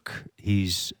work.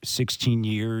 He's 16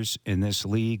 years in this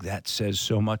league. That says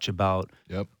so much about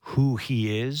who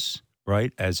he is,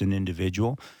 right, as an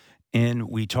individual. And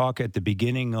we talk at the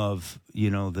beginning of,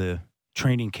 you know, the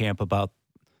training camp about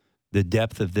the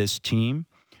depth of this team.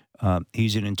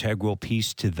 He's an integral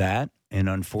piece to that. And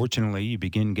unfortunately, you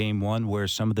begin game one where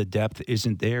some of the depth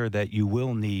isn't there that you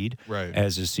will need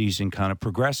as the season kind of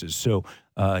progresses. So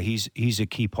he's a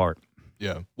key part.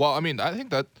 Yeah. Well, I mean, I think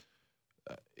that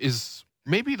is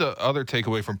maybe the other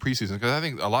takeaway from preseason, because I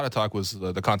think a lot of talk was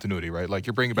the continuity, right? Like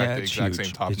you're bringing back the exact same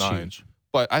top nine. Huge.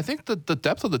 But I think the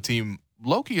depth of the team,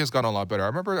 Loki, has gotten a lot better. I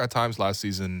remember at times last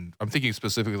season, I'm thinking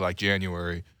specifically like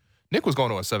January, Nick was going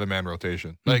to a 7-man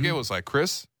rotation. Like it was like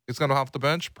Chris is going to off the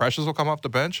bench, Precious will come off the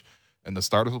bench, and the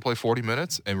starters will play 40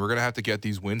 minutes, and we're going to have to get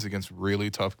these wins against really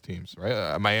tough teams,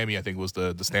 right? Miami, I think, was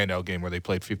the standout game where they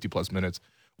played 50-plus minutes,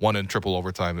 won in triple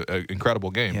overtime, incredible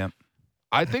game. Yeah.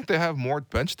 I think they have more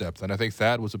bench depth, and I think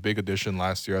Thad was a big addition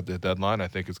last year at the deadline. I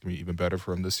think it's going to be even better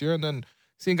for him this year. And then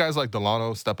Seeing guys like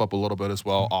Delano step up a little bit as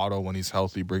well. Otto, when he's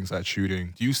healthy, brings that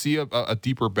shooting. Do you see a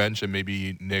deeper bench and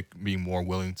maybe Nick being more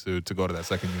willing to go to that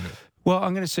second unit? Well,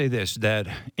 I'm going to say this, that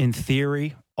in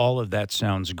theory, all of that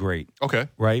sounds great. Okay.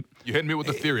 Right? You hitting me with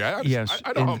the theory. Yes.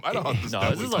 I don't know.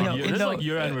 This is like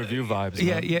year-end review vibes.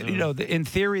 Yeah, in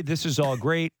theory, this is all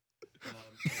great.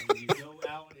 When you go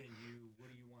out and what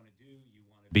do you want to do? You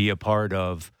want to be a part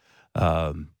of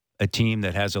a team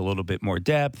that has a little bit more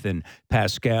depth, and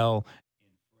Pascal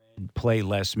play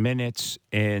less minutes.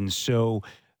 And so,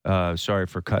 sorry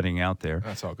for cutting out there.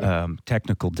 That's all good.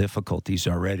 Technical difficulties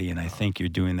already, and I think you're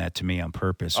doing that to me on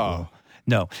purpose. Oh.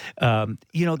 Well,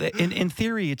 no. In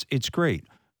theory, it's great,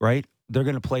 right? They're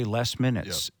going to play less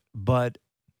minutes. Yep. But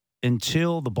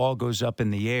until the ball goes up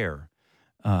in the air,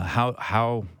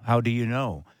 how do you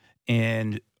know?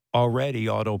 And already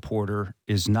Otto Porter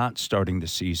is not starting the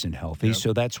season healthy. Yep.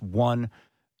 So that's one,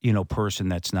 person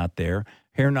that's not there.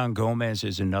 Hernan Gomez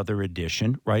is another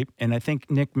addition, right? And I think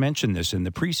Nick mentioned this in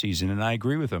the preseason, and I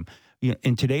agree with him.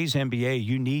 In today's NBA,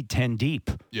 you need 10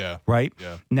 deep. Yeah. Right?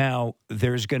 Yeah. Now,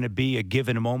 there's going to be a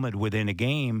given moment within a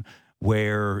game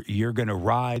where you're going to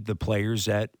ride the players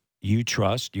that you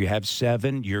trust. You have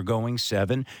 7, you're going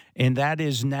 7, and that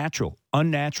is natural.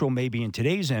 Unnatural maybe in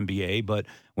today's NBA, but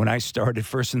when I started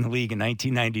first in the league in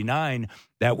 1999,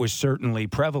 that was certainly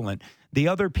prevalent. The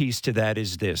other piece to that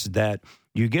is this, that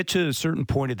you get to a certain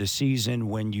point of the season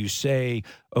when you say,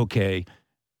 okay,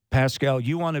 Pascal,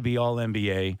 you want to be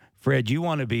All-NBA. Fred, you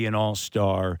want to be an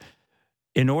All-Star.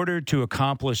 In order to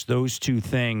accomplish those two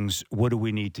things, what do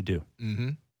we need to do? Mm-hmm.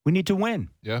 We need to win.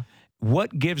 Yeah.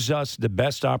 What gives us the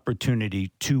best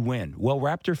opportunity to win? Well,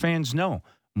 Raptor fans know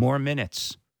more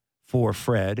minutes for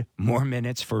Fred, more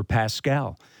minutes for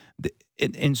Pascal.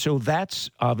 And so that's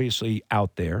obviously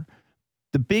out there.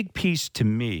 The big piece to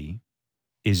me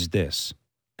is this,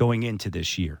 going into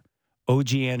this year. OG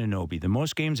Anunoby, the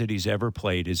most games that he's ever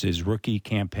played is his rookie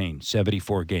campaign,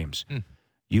 74 games.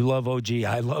 You love OG.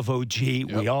 I love OG.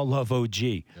 Yep. We all love OG.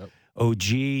 Yep. OG,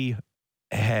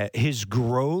 his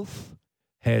growth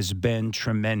has been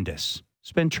tremendous.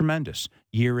 It's been tremendous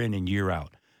year in and year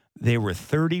out. They were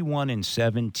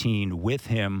 31-17 with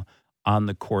him on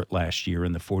the court last year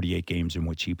in the 48 games in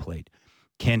which he played.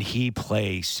 Can he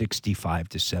play 65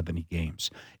 to 70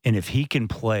 games? And if he can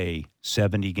play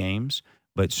 70 games,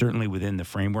 but certainly within the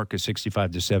framework of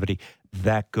 65 to 70,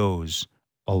 that goes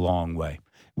a long way.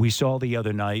 We saw the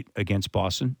other night against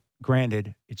Boston.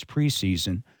 Granted, it's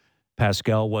preseason.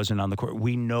 Pascal wasn't on the court.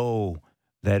 We know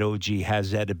that OG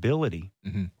has that ability,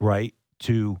 right,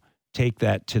 to take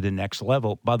that to the next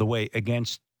level. By the way,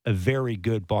 against a very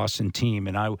good Boston team,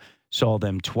 and I saw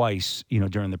them twice,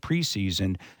 during the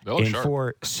preseason, and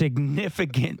for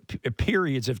significant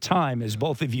periods of time, as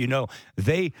both of you know,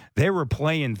 they were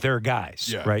playing their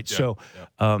guys, right? Yeah,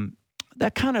 so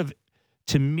that kind of,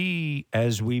 to me,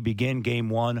 as we begin game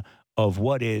one of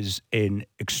what is an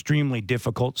extremely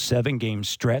difficult 7-game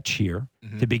stretch here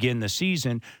to begin the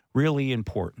season, really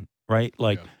important, right?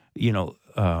 Like,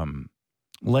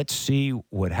 let's see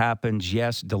what happens.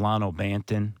 Yes, Delano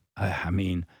Banton,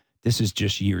 this is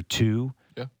just year 2,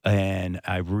 and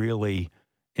I really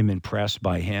am impressed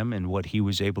by him and what he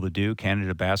was able to do.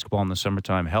 Canada basketball in the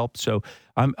summertime helped. So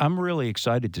I'm really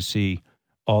excited to see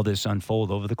all this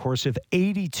unfold over the course of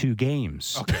 82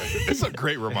 games. Okay, it's a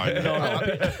great reminder.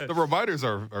 The reminders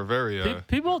are very...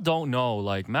 People don't know,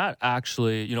 like, Matt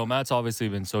actually, Matt's obviously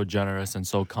been so generous and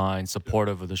so kind,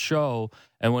 supportive of the show,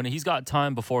 and when he's got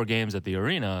time before games at the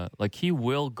arena, like, he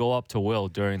will go up to Will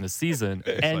during the season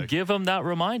and give him that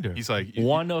reminder. He's like...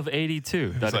 1 of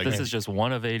 82. This is just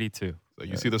 1 of 82.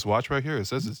 You see this watch right here? It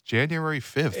says it's January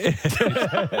 5th.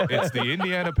 It's the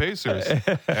Indiana Pacers.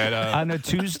 And, on a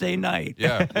Tuesday night.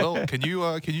 Yeah. Well, can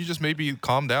you just maybe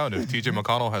calm down if TJ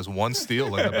McConnell has 1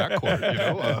 steal in the backcourt?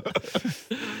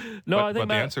 I think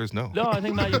the answer is no. No, I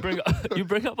think, Matt, you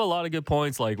bring up a lot of good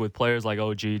points, like with players like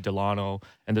OG, Delano,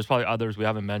 and there's probably others we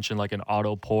haven't mentioned, like an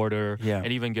Otto Porter, and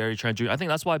even Gary Trent Jr. I think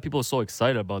that's why people are so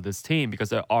excited about this team, because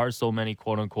there are so many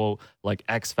quote-unquote like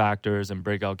X factors and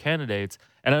breakout candidates.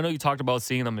 And I know you talked about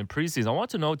seeing them in preseason. I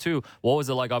want to know, too, what was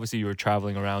it like? Obviously, you were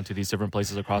traveling around to these different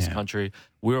places across the country.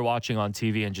 We were watching on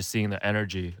TV and just seeing the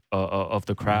energy of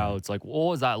the crowds. Like, what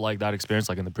was that like, that experience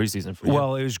like in the preseason for you?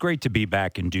 Well, it was great to be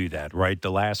back and do that, right?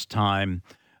 The last time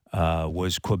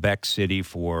was Quebec City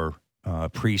for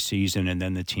preseason, and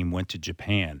then the team went to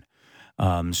Japan.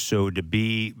 So to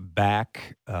be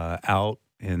back out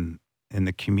in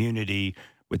the community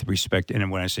with respect,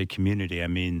 and when I say community, I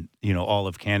mean, all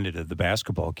of Canada, the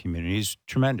basketball community is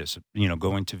tremendous.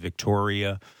 Going to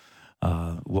Victoria,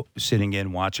 sitting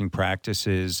in, watching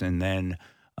practices, and then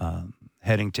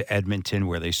heading to Edmonton,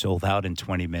 where they sold out in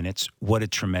 20 minutes. What a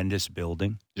tremendous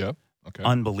building. Yep. Okay.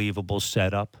 Unbelievable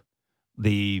setup.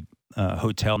 The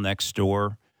hotel next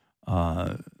door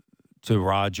to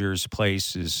Rogers'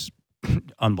 place is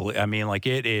unbelievable. I mean, like,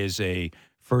 it is a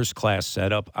first-class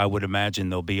setup. I would imagine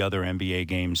there'll be other NBA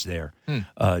games there.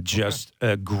 Just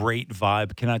a great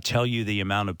vibe. Cannot tell you the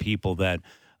amount of people that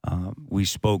we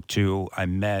spoke to, I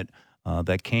met,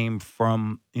 that came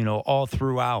from, all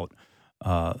throughout,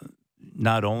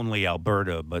 not only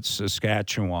Alberta, but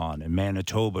Saskatchewan and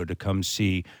Manitoba to come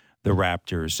see the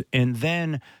Raptors. And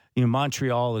then,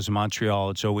 Montreal is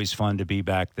Montreal. It's always fun to be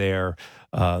back there.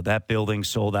 That building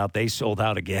sold out. They sold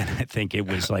out again. I think it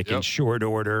was like in short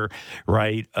order,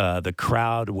 right? The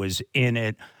crowd was in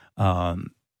it.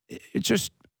 It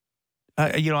just,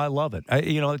 I love it.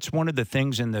 It's one of the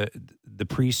things in the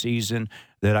preseason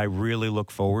that I really look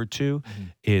forward to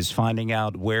is finding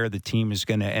out where the team is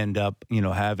going to end up,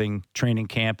 having training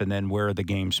camp and then where the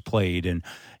game's played. And,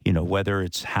 whether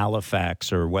it's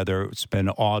Halifax or whether it's been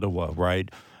Ottawa,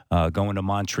 right? Going to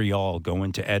Montreal,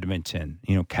 going to Edmonton,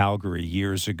 Calgary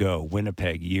years ago,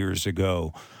 Winnipeg years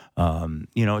ago,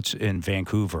 it's in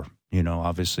Vancouver,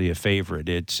 obviously a favorite.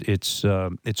 It's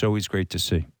always great to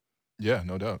see. Yeah,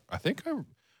 no doubt. I think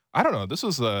I don't know. This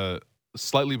was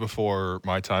slightly before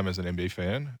my time as an NBA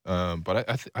fan,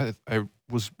 but I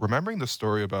was remembering the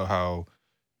story about how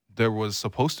there was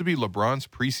supposed to be LeBron's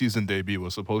preseason debut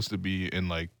was supposed to be in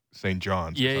like St.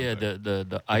 John's. Yeah.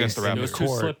 The ice. The Raptors. It was too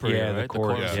slippery. Yeah, right? the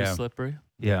court was too slippery.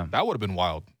 Yeah, that would have been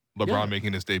wild. LeBron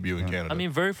making his debut in Canada. I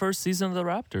mean, very first season of the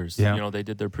Raptors. Yeah. They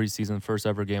did their preseason. First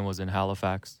ever game was in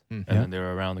Halifax, and then they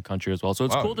were around the country as well. So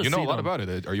it's cool to see them. You know a lot about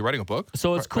it. Are you writing a book?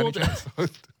 So it's cool.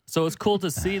 So it's cool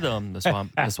to see them. That's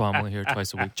why I'm only here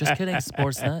twice a week. Just kidding,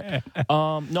 Sportsnet.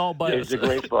 No, but it's a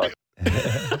great book.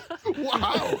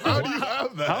 Wow, how do you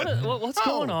have that? What's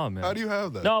going on, man? How do you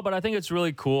have that? No, but I think it's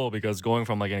really cool because going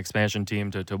from like an expansion team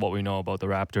to what we know about the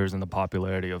Raptors and the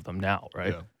popularity of them now,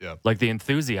 right? Yeah. Like the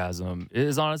enthusiasm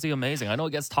is honestly amazing. I know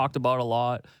it gets talked about a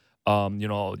lot.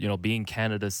 Being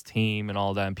Canada's team and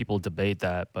all that, and people debate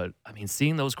that. But I mean,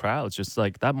 seeing those crowds, just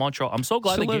like that Montreal, I'm so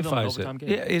glad they gave them an overtime game.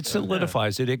 Yeah, it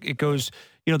solidifies it. It goes.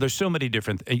 There's so many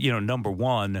different. Number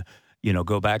one,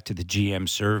 go back to the GM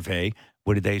survey.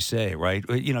 What did they say, right?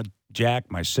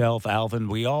 Jack, myself, Alvin,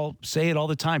 we all say it all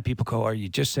the time. People go, are you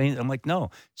just saying it? I'm like, no,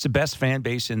 it's the best fan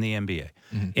base in the NBA.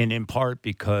 And in part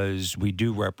because we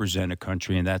do represent a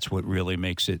country, and that's what really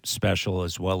makes it special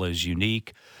as well as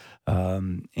unique.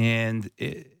 And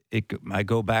I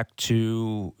go back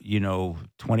to,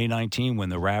 2019 when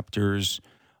the Raptors,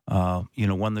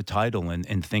 won the title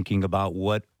and thinking about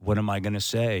what am I going to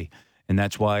say? And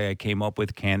that's why I came up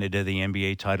with Canada, the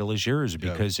NBA title is yours,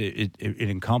 because it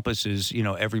encompasses,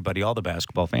 everybody, all the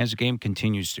basketball fans. The game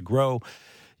continues to grow.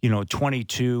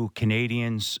 22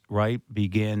 Canadians, right,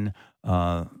 begin, this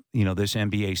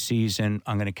NBA season.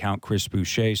 I'm going to count Chris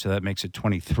Boucher, so that makes it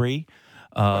 23.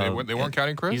 They weren't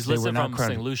counting Chris? He's listed from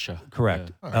St. Lucia.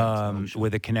 Correct. Yeah.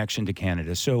 With a connection to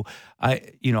Canada. So I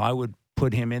would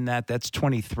put him in that. That's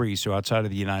 23. So outside of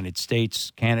the United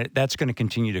States, Canada, that's going to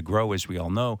continue to grow, as we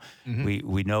all know.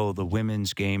 We know the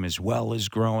women's game as well is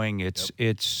growing. It's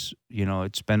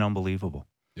been unbelievable.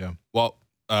 Yeah. Well,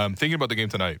 thinking about the game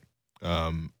tonight,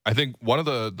 I think one of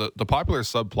the popular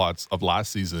subplots of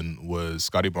last season was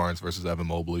Scotty Barnes versus Evan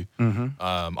Mobley.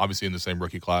 Obviously in the same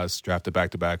rookie class, drafted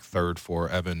back-to-back, third for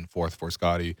Evan, fourth for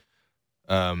Scotty.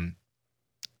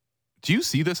 Do you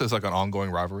see this as like an ongoing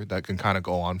rivalry that can kind of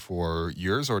go on for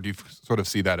years, or do you sort of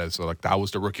see that as like that was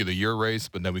the rookie of the year race,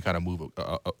 but then we kind of move,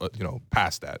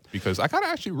 past that? Because I kind of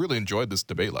actually really enjoyed this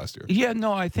debate last year. Yeah,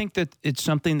 no, I think that it's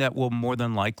something that will more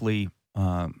than likely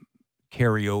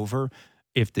carry over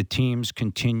if the teams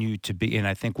continue to be. And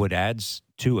I think what adds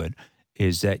to it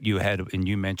is that you had, and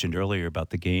you mentioned earlier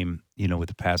about the game,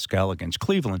 with Pascal against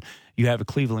Cleveland, you have a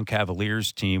Cleveland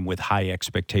Cavaliers team with high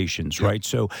expectations, right?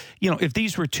 So, if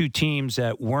these were two teams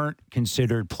that weren't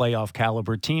considered playoff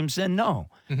caliber teams, then no.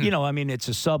 It's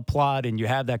a subplot and you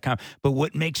have that kind of, but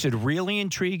what makes it really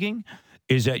intriguing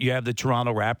is that you have the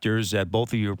Toronto Raptors that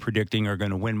both of you are predicting are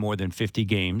going to win more than 50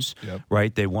 games,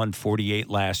 right? They won 48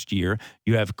 last year.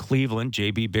 You have Cleveland,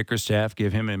 J.B. Bickerstaff,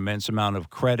 give him an immense amount of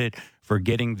credit for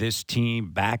getting this team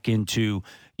back into,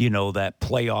 that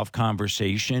playoff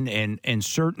conversation, and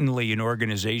certainly an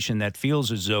organization that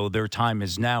feels as though their time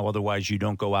is now. Otherwise, you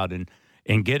don't go out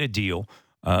and get a deal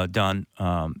done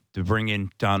to bring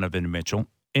in Donovan Mitchell.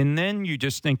 And then you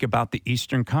just think about the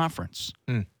Eastern Conference.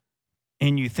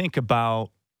 And you think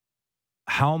about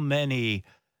how many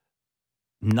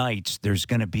nights there's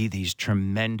going to be these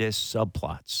tremendous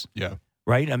subplots. Yeah.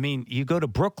 right? I mean, you go to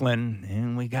Brooklyn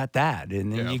and we got that,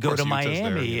 and then you go to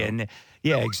Miami, there, and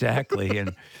exactly,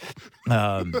 and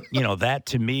that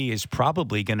to me is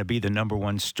probably going to be the number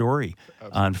one story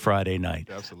on Friday night.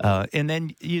 Absolutely. And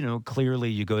then clearly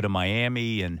you go to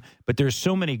Miami, but there's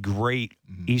so many great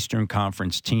Eastern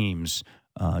Conference teams.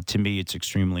 To me, it's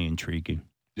extremely intriguing.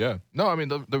 Yeah. No, I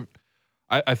mean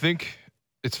I think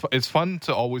it's fun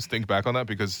to always think back on that,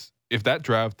 because if that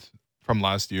draft from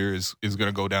last year is going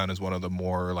to go down as one of the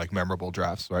more like memorable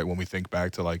drafts, right? When we think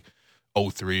back to like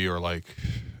 03 or like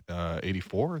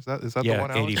 84, is that the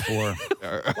one? 84.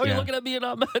 Why are you looking at me and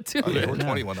not Matt too? They were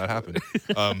 20 when that happened.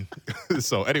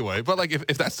 So anyway, but like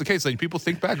if that's the case, then people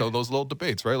think back on those little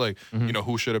debates, right? Like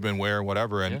who should have been where and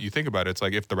whatever, and you think about it, it's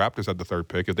like if the Raptors had the third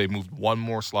pick, if they moved one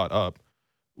more slot up,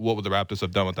 what would the Raptors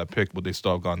have done with that pick? Would they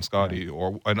still have gone Scotty?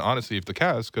 And honestly, if the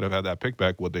Cavs could have had that pick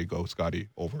back, would they go Scotty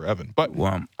over Evan? But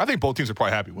I think both teams are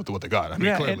probably happy with what they got. I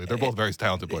mean, clearly, they're both very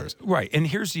talented players. Right. And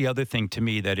here's the other thing to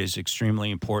me that is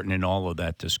extremely important in all of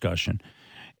that discussion.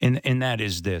 And that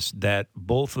is this, that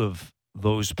both of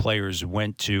those players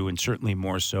went to, and certainly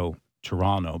more so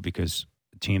Toronto, because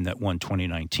the team that won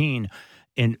 2019,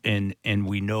 and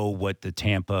we know what the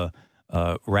Tampa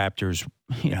Raptors,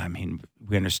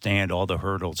 we understand all the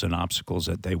hurdles and obstacles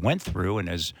that they went through. And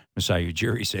as Masai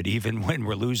Ujiri said, even when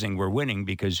we're losing, we're winning,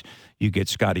 because you get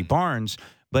Scotty Barnes.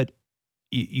 But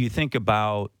you think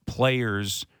about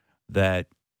players that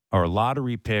are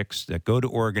lottery picks, that go to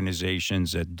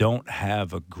organizations that don't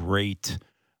have a great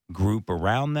group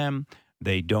around them.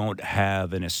 They don't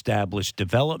have an established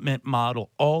development model,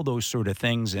 all those sort of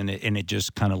things, and it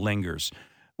just kind of lingers.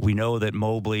 We know that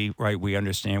Mobley, right, we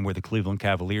understand where the Cleveland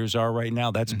Cavaliers are right now.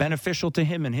 That's beneficial to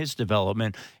him and his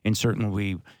development. And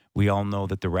certainly we all know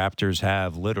that the Raptors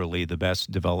have literally the best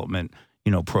development,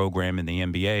 program in the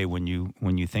NBA when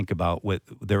you think about what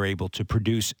they're able to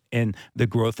produce and the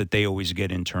growth that they always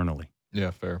get internally. Yeah,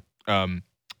 fair. I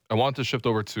want to shift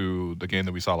over to the game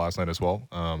that we saw last night as well.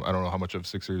 I don't know how much of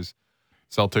Sixers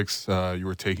Celtics you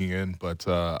were taking in, but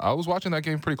I was watching that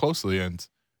game pretty closely, and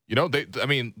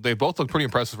they both look pretty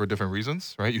impressive for different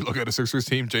reasons, right? You look at a Sixers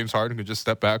team, James Harden could just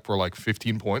step back for like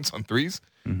 15 points on threes.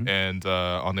 And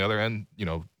on the other end,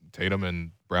 Tatum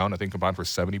and Brown, I think, combined for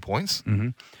 70 points.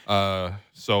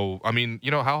 So, I mean,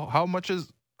 how much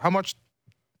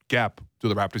gap do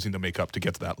the Raptors need to make up to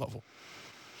get to that level?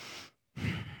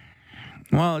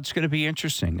 Well, it's going to be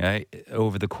interesting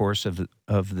over the course of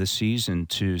the season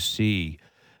to see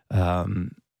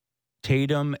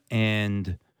Tatum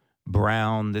and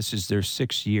Brown. This is their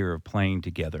sixth year of playing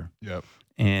together. Yep.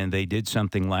 And they did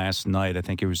something last night. I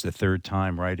think it was the third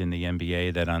time, right, in the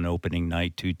NBA that on opening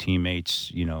night, two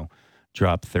teammates,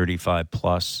 dropped 35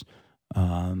 plus.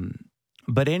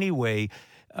 But anyway,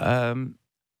 I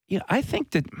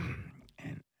think that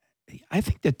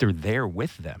they're there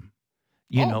with them.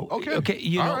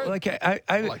 Okay. Right. Like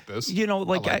I like this.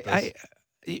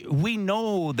 We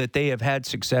know that they have had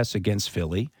success against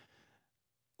Philly.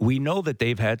 We know that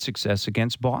they've had success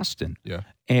against Boston. Yeah.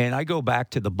 And I go back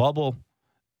to the bubble,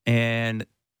 and,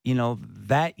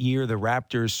 that year the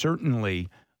Raptors certainly,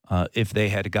 if they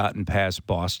had gotten past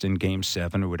Boston Game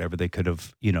 7 or whatever, they could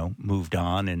have, moved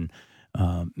on and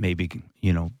maybe,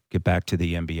 get back to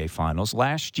the NBA Finals.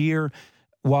 Last year,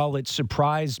 while it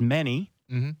surprised many,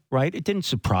 right, it didn't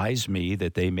surprise me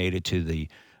that they made it to the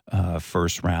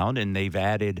first round, and they've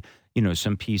added,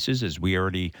 some pieces, as we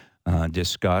already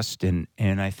discussed. And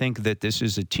I think that this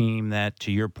is a team that,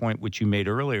 to your point, which you made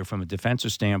earlier from a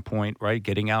defensive standpoint, right,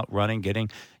 getting out, running,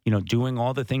 doing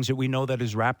all the things that we know that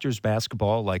is Raptors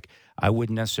basketball. Like, I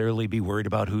wouldn't necessarily be worried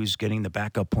about who's getting the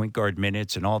backup point guard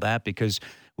minutes and all that, because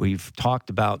we've talked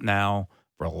about now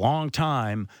for a long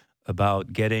time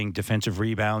about getting defensive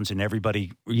rebounds and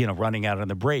everybody, running out on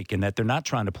the break, and that they're not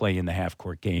trying to play in the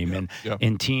half-court game.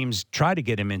 And teams try to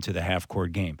get them into the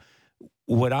half-court game.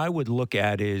 What I would look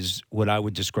at is what I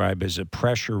would describe as a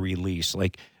pressure release.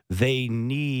 Like, they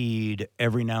need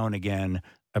every now and again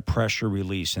a pressure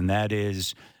release, and that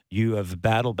is you have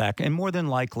battled back, and more than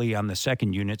likely on the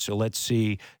second unit. So let's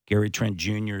see Gary Trent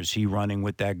Jr., is he running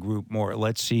with that group more?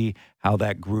 Let's see how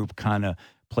that group kind of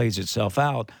plays itself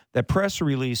out. That pressure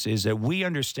release is that we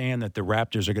understand that the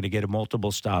Raptors are going to get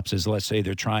multiple stops, as let's say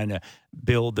they're trying to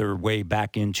build their way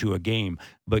back into a game.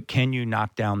 But can you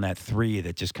knock down that three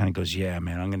that just kind of goes, yeah,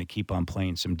 man, I'm going to keep on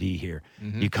playing some D here.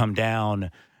 You come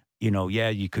down,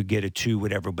 you could get a 2,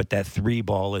 whatever, but that 3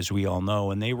 ball, as we all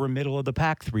know, and they were middle of the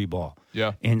pack 3 ball.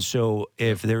 Yeah. And so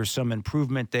if there's some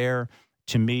improvement there,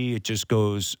 to me, it just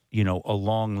goes, a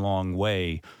long, long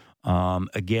way.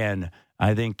 Again,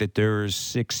 I think that there's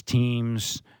 6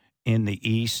 teams in the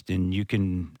East, and you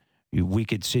can We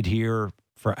could sit here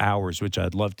for hours, which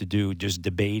I'd love to do, just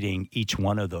debating each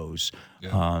one of those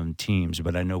teams.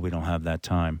 But I know we don't have that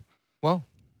time. Well,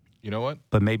 you know what?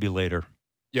 But maybe later.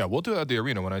 Yeah, we'll do that at the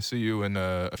arena when I see you in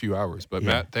a few hours. But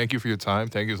Matt, thank you for your time.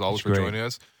 Thank you as always for joining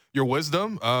us. Your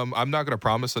wisdom. I'm not going to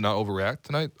promise to not overreact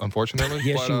tonight, unfortunately.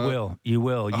 Yes, but, you will. You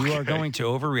will. Okay. You are going to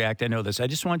overreact. I know this. I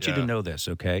just want you to know this,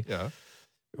 okay? Yeah.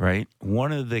 Right?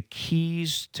 One of the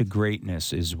keys to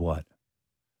greatness is what?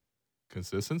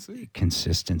 Consistency?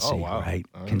 Consistency, oh, wow. right?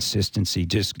 Consistency,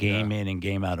 just game in and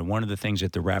game out. And one of the things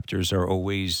that the Raptors are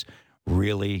always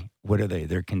really, what are they?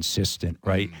 They're consistent,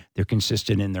 right? They're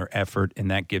consistent in their effort,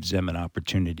 and that gives them an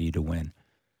opportunity to win.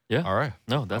 Yeah. All right.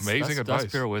 No, that's amazing advice.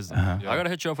 That's pure wisdom. I got to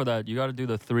hit you up for that. You got to do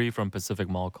the 3 from Pacific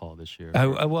Mall call this year.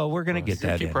 Well, we're going to get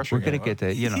that in. We're going to get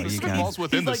that. You know, you Pacific Mall's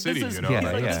within the city, you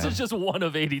know. This is just one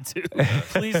of 82.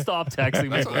 Please stop texting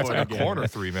me. That's like a corner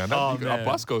 3, man. A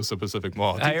bus goes to Pacific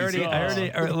Mall. I already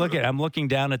look at. I'm looking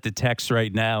down at the text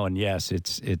right now, and yes,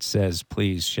 it says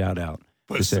please shout out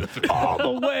Pacific all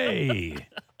the way.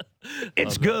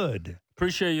 It's good.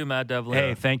 Appreciate you, Matt Devlin.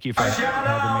 Hey, thank you for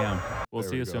having me on. We'll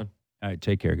see you soon. All right,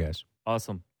 take care, guys.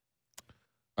 Awesome.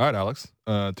 All right, Alex.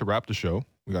 To wrap the show,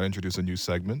 we got to introduce a new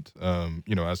segment.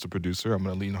 As the producer, I'm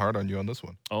going to lean hard on you on this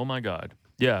one. Oh, my God.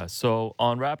 Yeah, so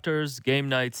on Raptors game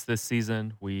nights this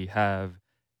season, we have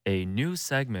a new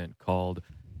segment called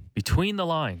Between the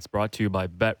Lines, brought to you by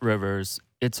Bet Rivers.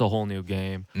 It's a whole new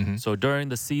game. So during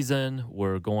the season,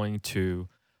 we're going to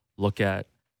look at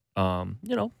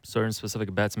certain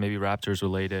specific bets, maybe Raptors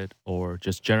related or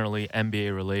just generally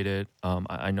NBA related.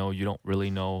 I know you don't really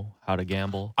know how to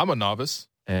gamble. I'm a novice,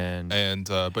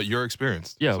 but you're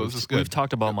experienced. Yeah, so this is good. We've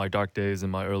talked about my dark days in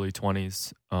my early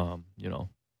 20s.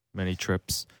 Many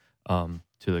trips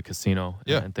to the casino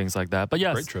and things like that. But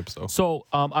yes, great trips though. So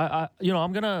I'm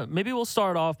gonna maybe we'll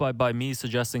start off by me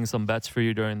suggesting some bets for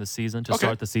you during the season to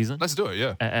start the season. Let's do it.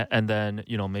 Yeah, and then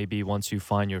maybe once you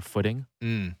find your footing,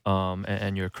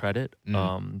 and your credit,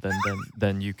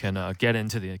 then you can get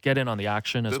in on the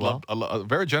action as well.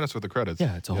 Very generous with the credits.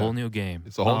 Yeah, it's a whole new game.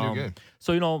 It's a whole new game.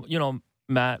 So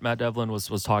Matt Devlin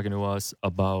was talking to us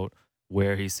about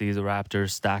where he sees the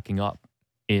Raptors stacking up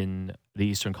in the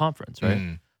Eastern Conference,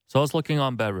 right? So I was looking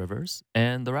on Bet Rivers,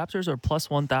 and the Raptors are plus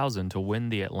 1,000 to win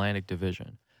the Atlantic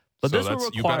Division. But this would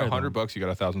require you bet $100, you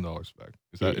got $1,000 back.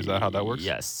 Is that how that works?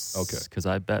 Yes. Okay. Because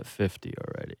I bet 50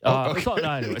 already.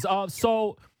 Okay.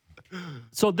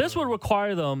 So this would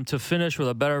require them to finish with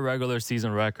a better regular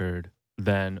season record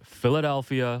than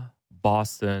Philadelphia,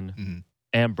 Boston,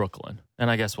 and Brooklyn. And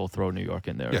I guess we'll throw New York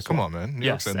in there. Yeah, come on, man. New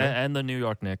York's in there. And the New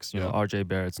York Knicks. RJ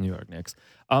Barrett's New York Knicks.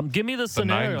 Give me the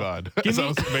scenario. The 9 God. As I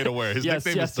was made aware. His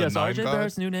nickname is the 9 RJ God.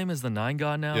 Barrett's new name is the 9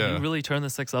 God now. Yeah. You really turned the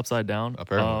 6 upside down.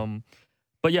 Apparently.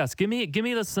 But yes, give me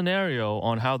the scenario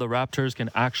on how the Raptors can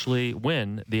actually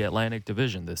win the Atlantic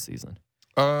Division this season.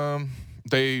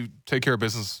 They take care of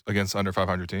business against under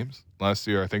 500 teams. Last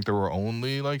year, I think there were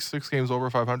only like 6 games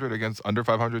over 500 against under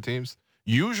 500 teams.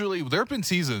 Usually, there have been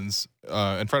seasons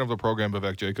in front of the program.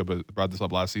 Vivek Jacob brought this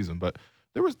up last season, but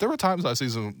there were times last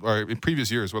season or in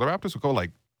previous years where the Raptors would go like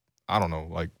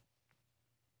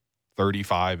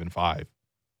 35-5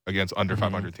 against under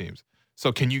 500 teams.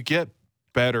 So can you get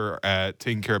better at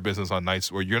taking care of business on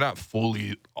nights where you're not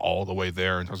fully all the way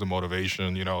there in terms of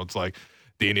motivation? It's like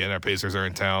the Indiana Pacers are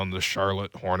in town, the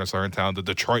Charlotte Hornets are in town, the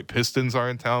Detroit Pistons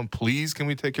are in town. Please, can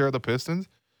we take care of the Pistons?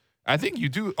 I think you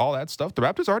do all that stuff. The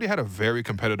Raptors already had a very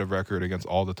competitive record against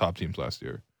all the top teams last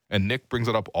year. And Nick brings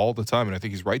it up all the time, and I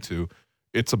think he's right to.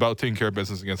 It's about taking care of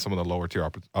business against some of the lower tier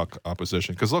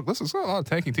opposition. Because, look, there's a lot of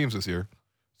tanking teams this year.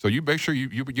 So you make sure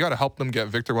you got to help them get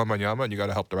Victor Wembanyama, and you got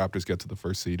to help the Raptors get to the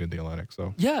first seed in the Atlantic.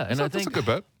 So yeah, and I think that's a good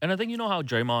bet. And I think how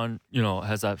Draymond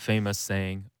has that famous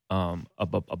saying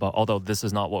about although this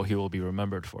is not what he will be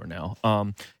remembered for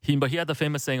now. He had the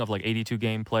famous saying of like 82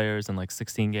 game players and like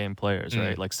 16 game players,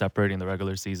 right? Like separating the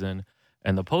regular season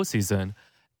and the postseason.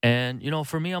 And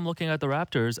for me, I'm looking at the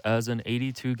Raptors as an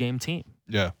 82 game team.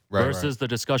 Yeah, right. Versus the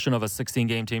discussion of a 16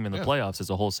 game team in the playoffs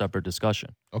is a whole separate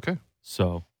discussion. Okay.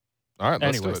 So. All right,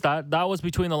 anyways, that was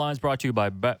Between the Lines, brought to you by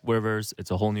Bet Rivers. It's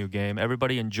a whole new game.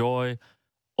 Everybody enjoy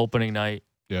opening night.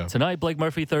 Yeah. Tonight, Blake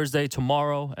Murphy, Thursday,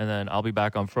 tomorrow, and then I'll be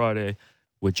back on Friday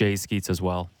with Jay Skeets as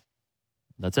well.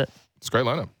 That's it. It's a great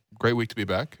lineup. Great week to be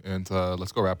back, and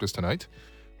let's go Raptors tonight.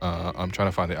 I'm trying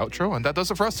to find the outro, and that does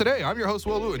it for us today. I'm your host,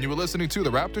 Will Lou, and you were listening to The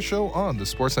Raptors Show on the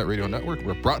Sportsnet Radio Network.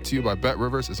 We're brought to you by Bet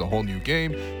Rivers. It's a whole new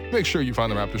game. Make sure you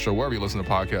find The Raptors Show wherever you listen to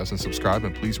podcasts and subscribe,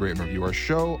 and please rate and review our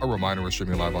show. A reminder, we're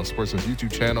streaming live on Sportsnet's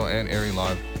YouTube channel and airing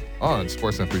live on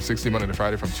Sportsnet 360, Monday to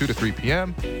Friday from 2 to 3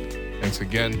 p.m. Thanks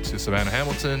again to Savanna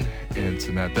Hamilton and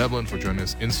to Matt Devlin for joining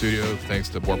us in studio. Thanks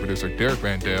to board producer Derek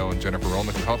Randale and Jennifer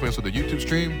Rolnick for helping us with the YouTube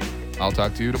stream. I'll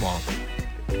talk to you tomorrow.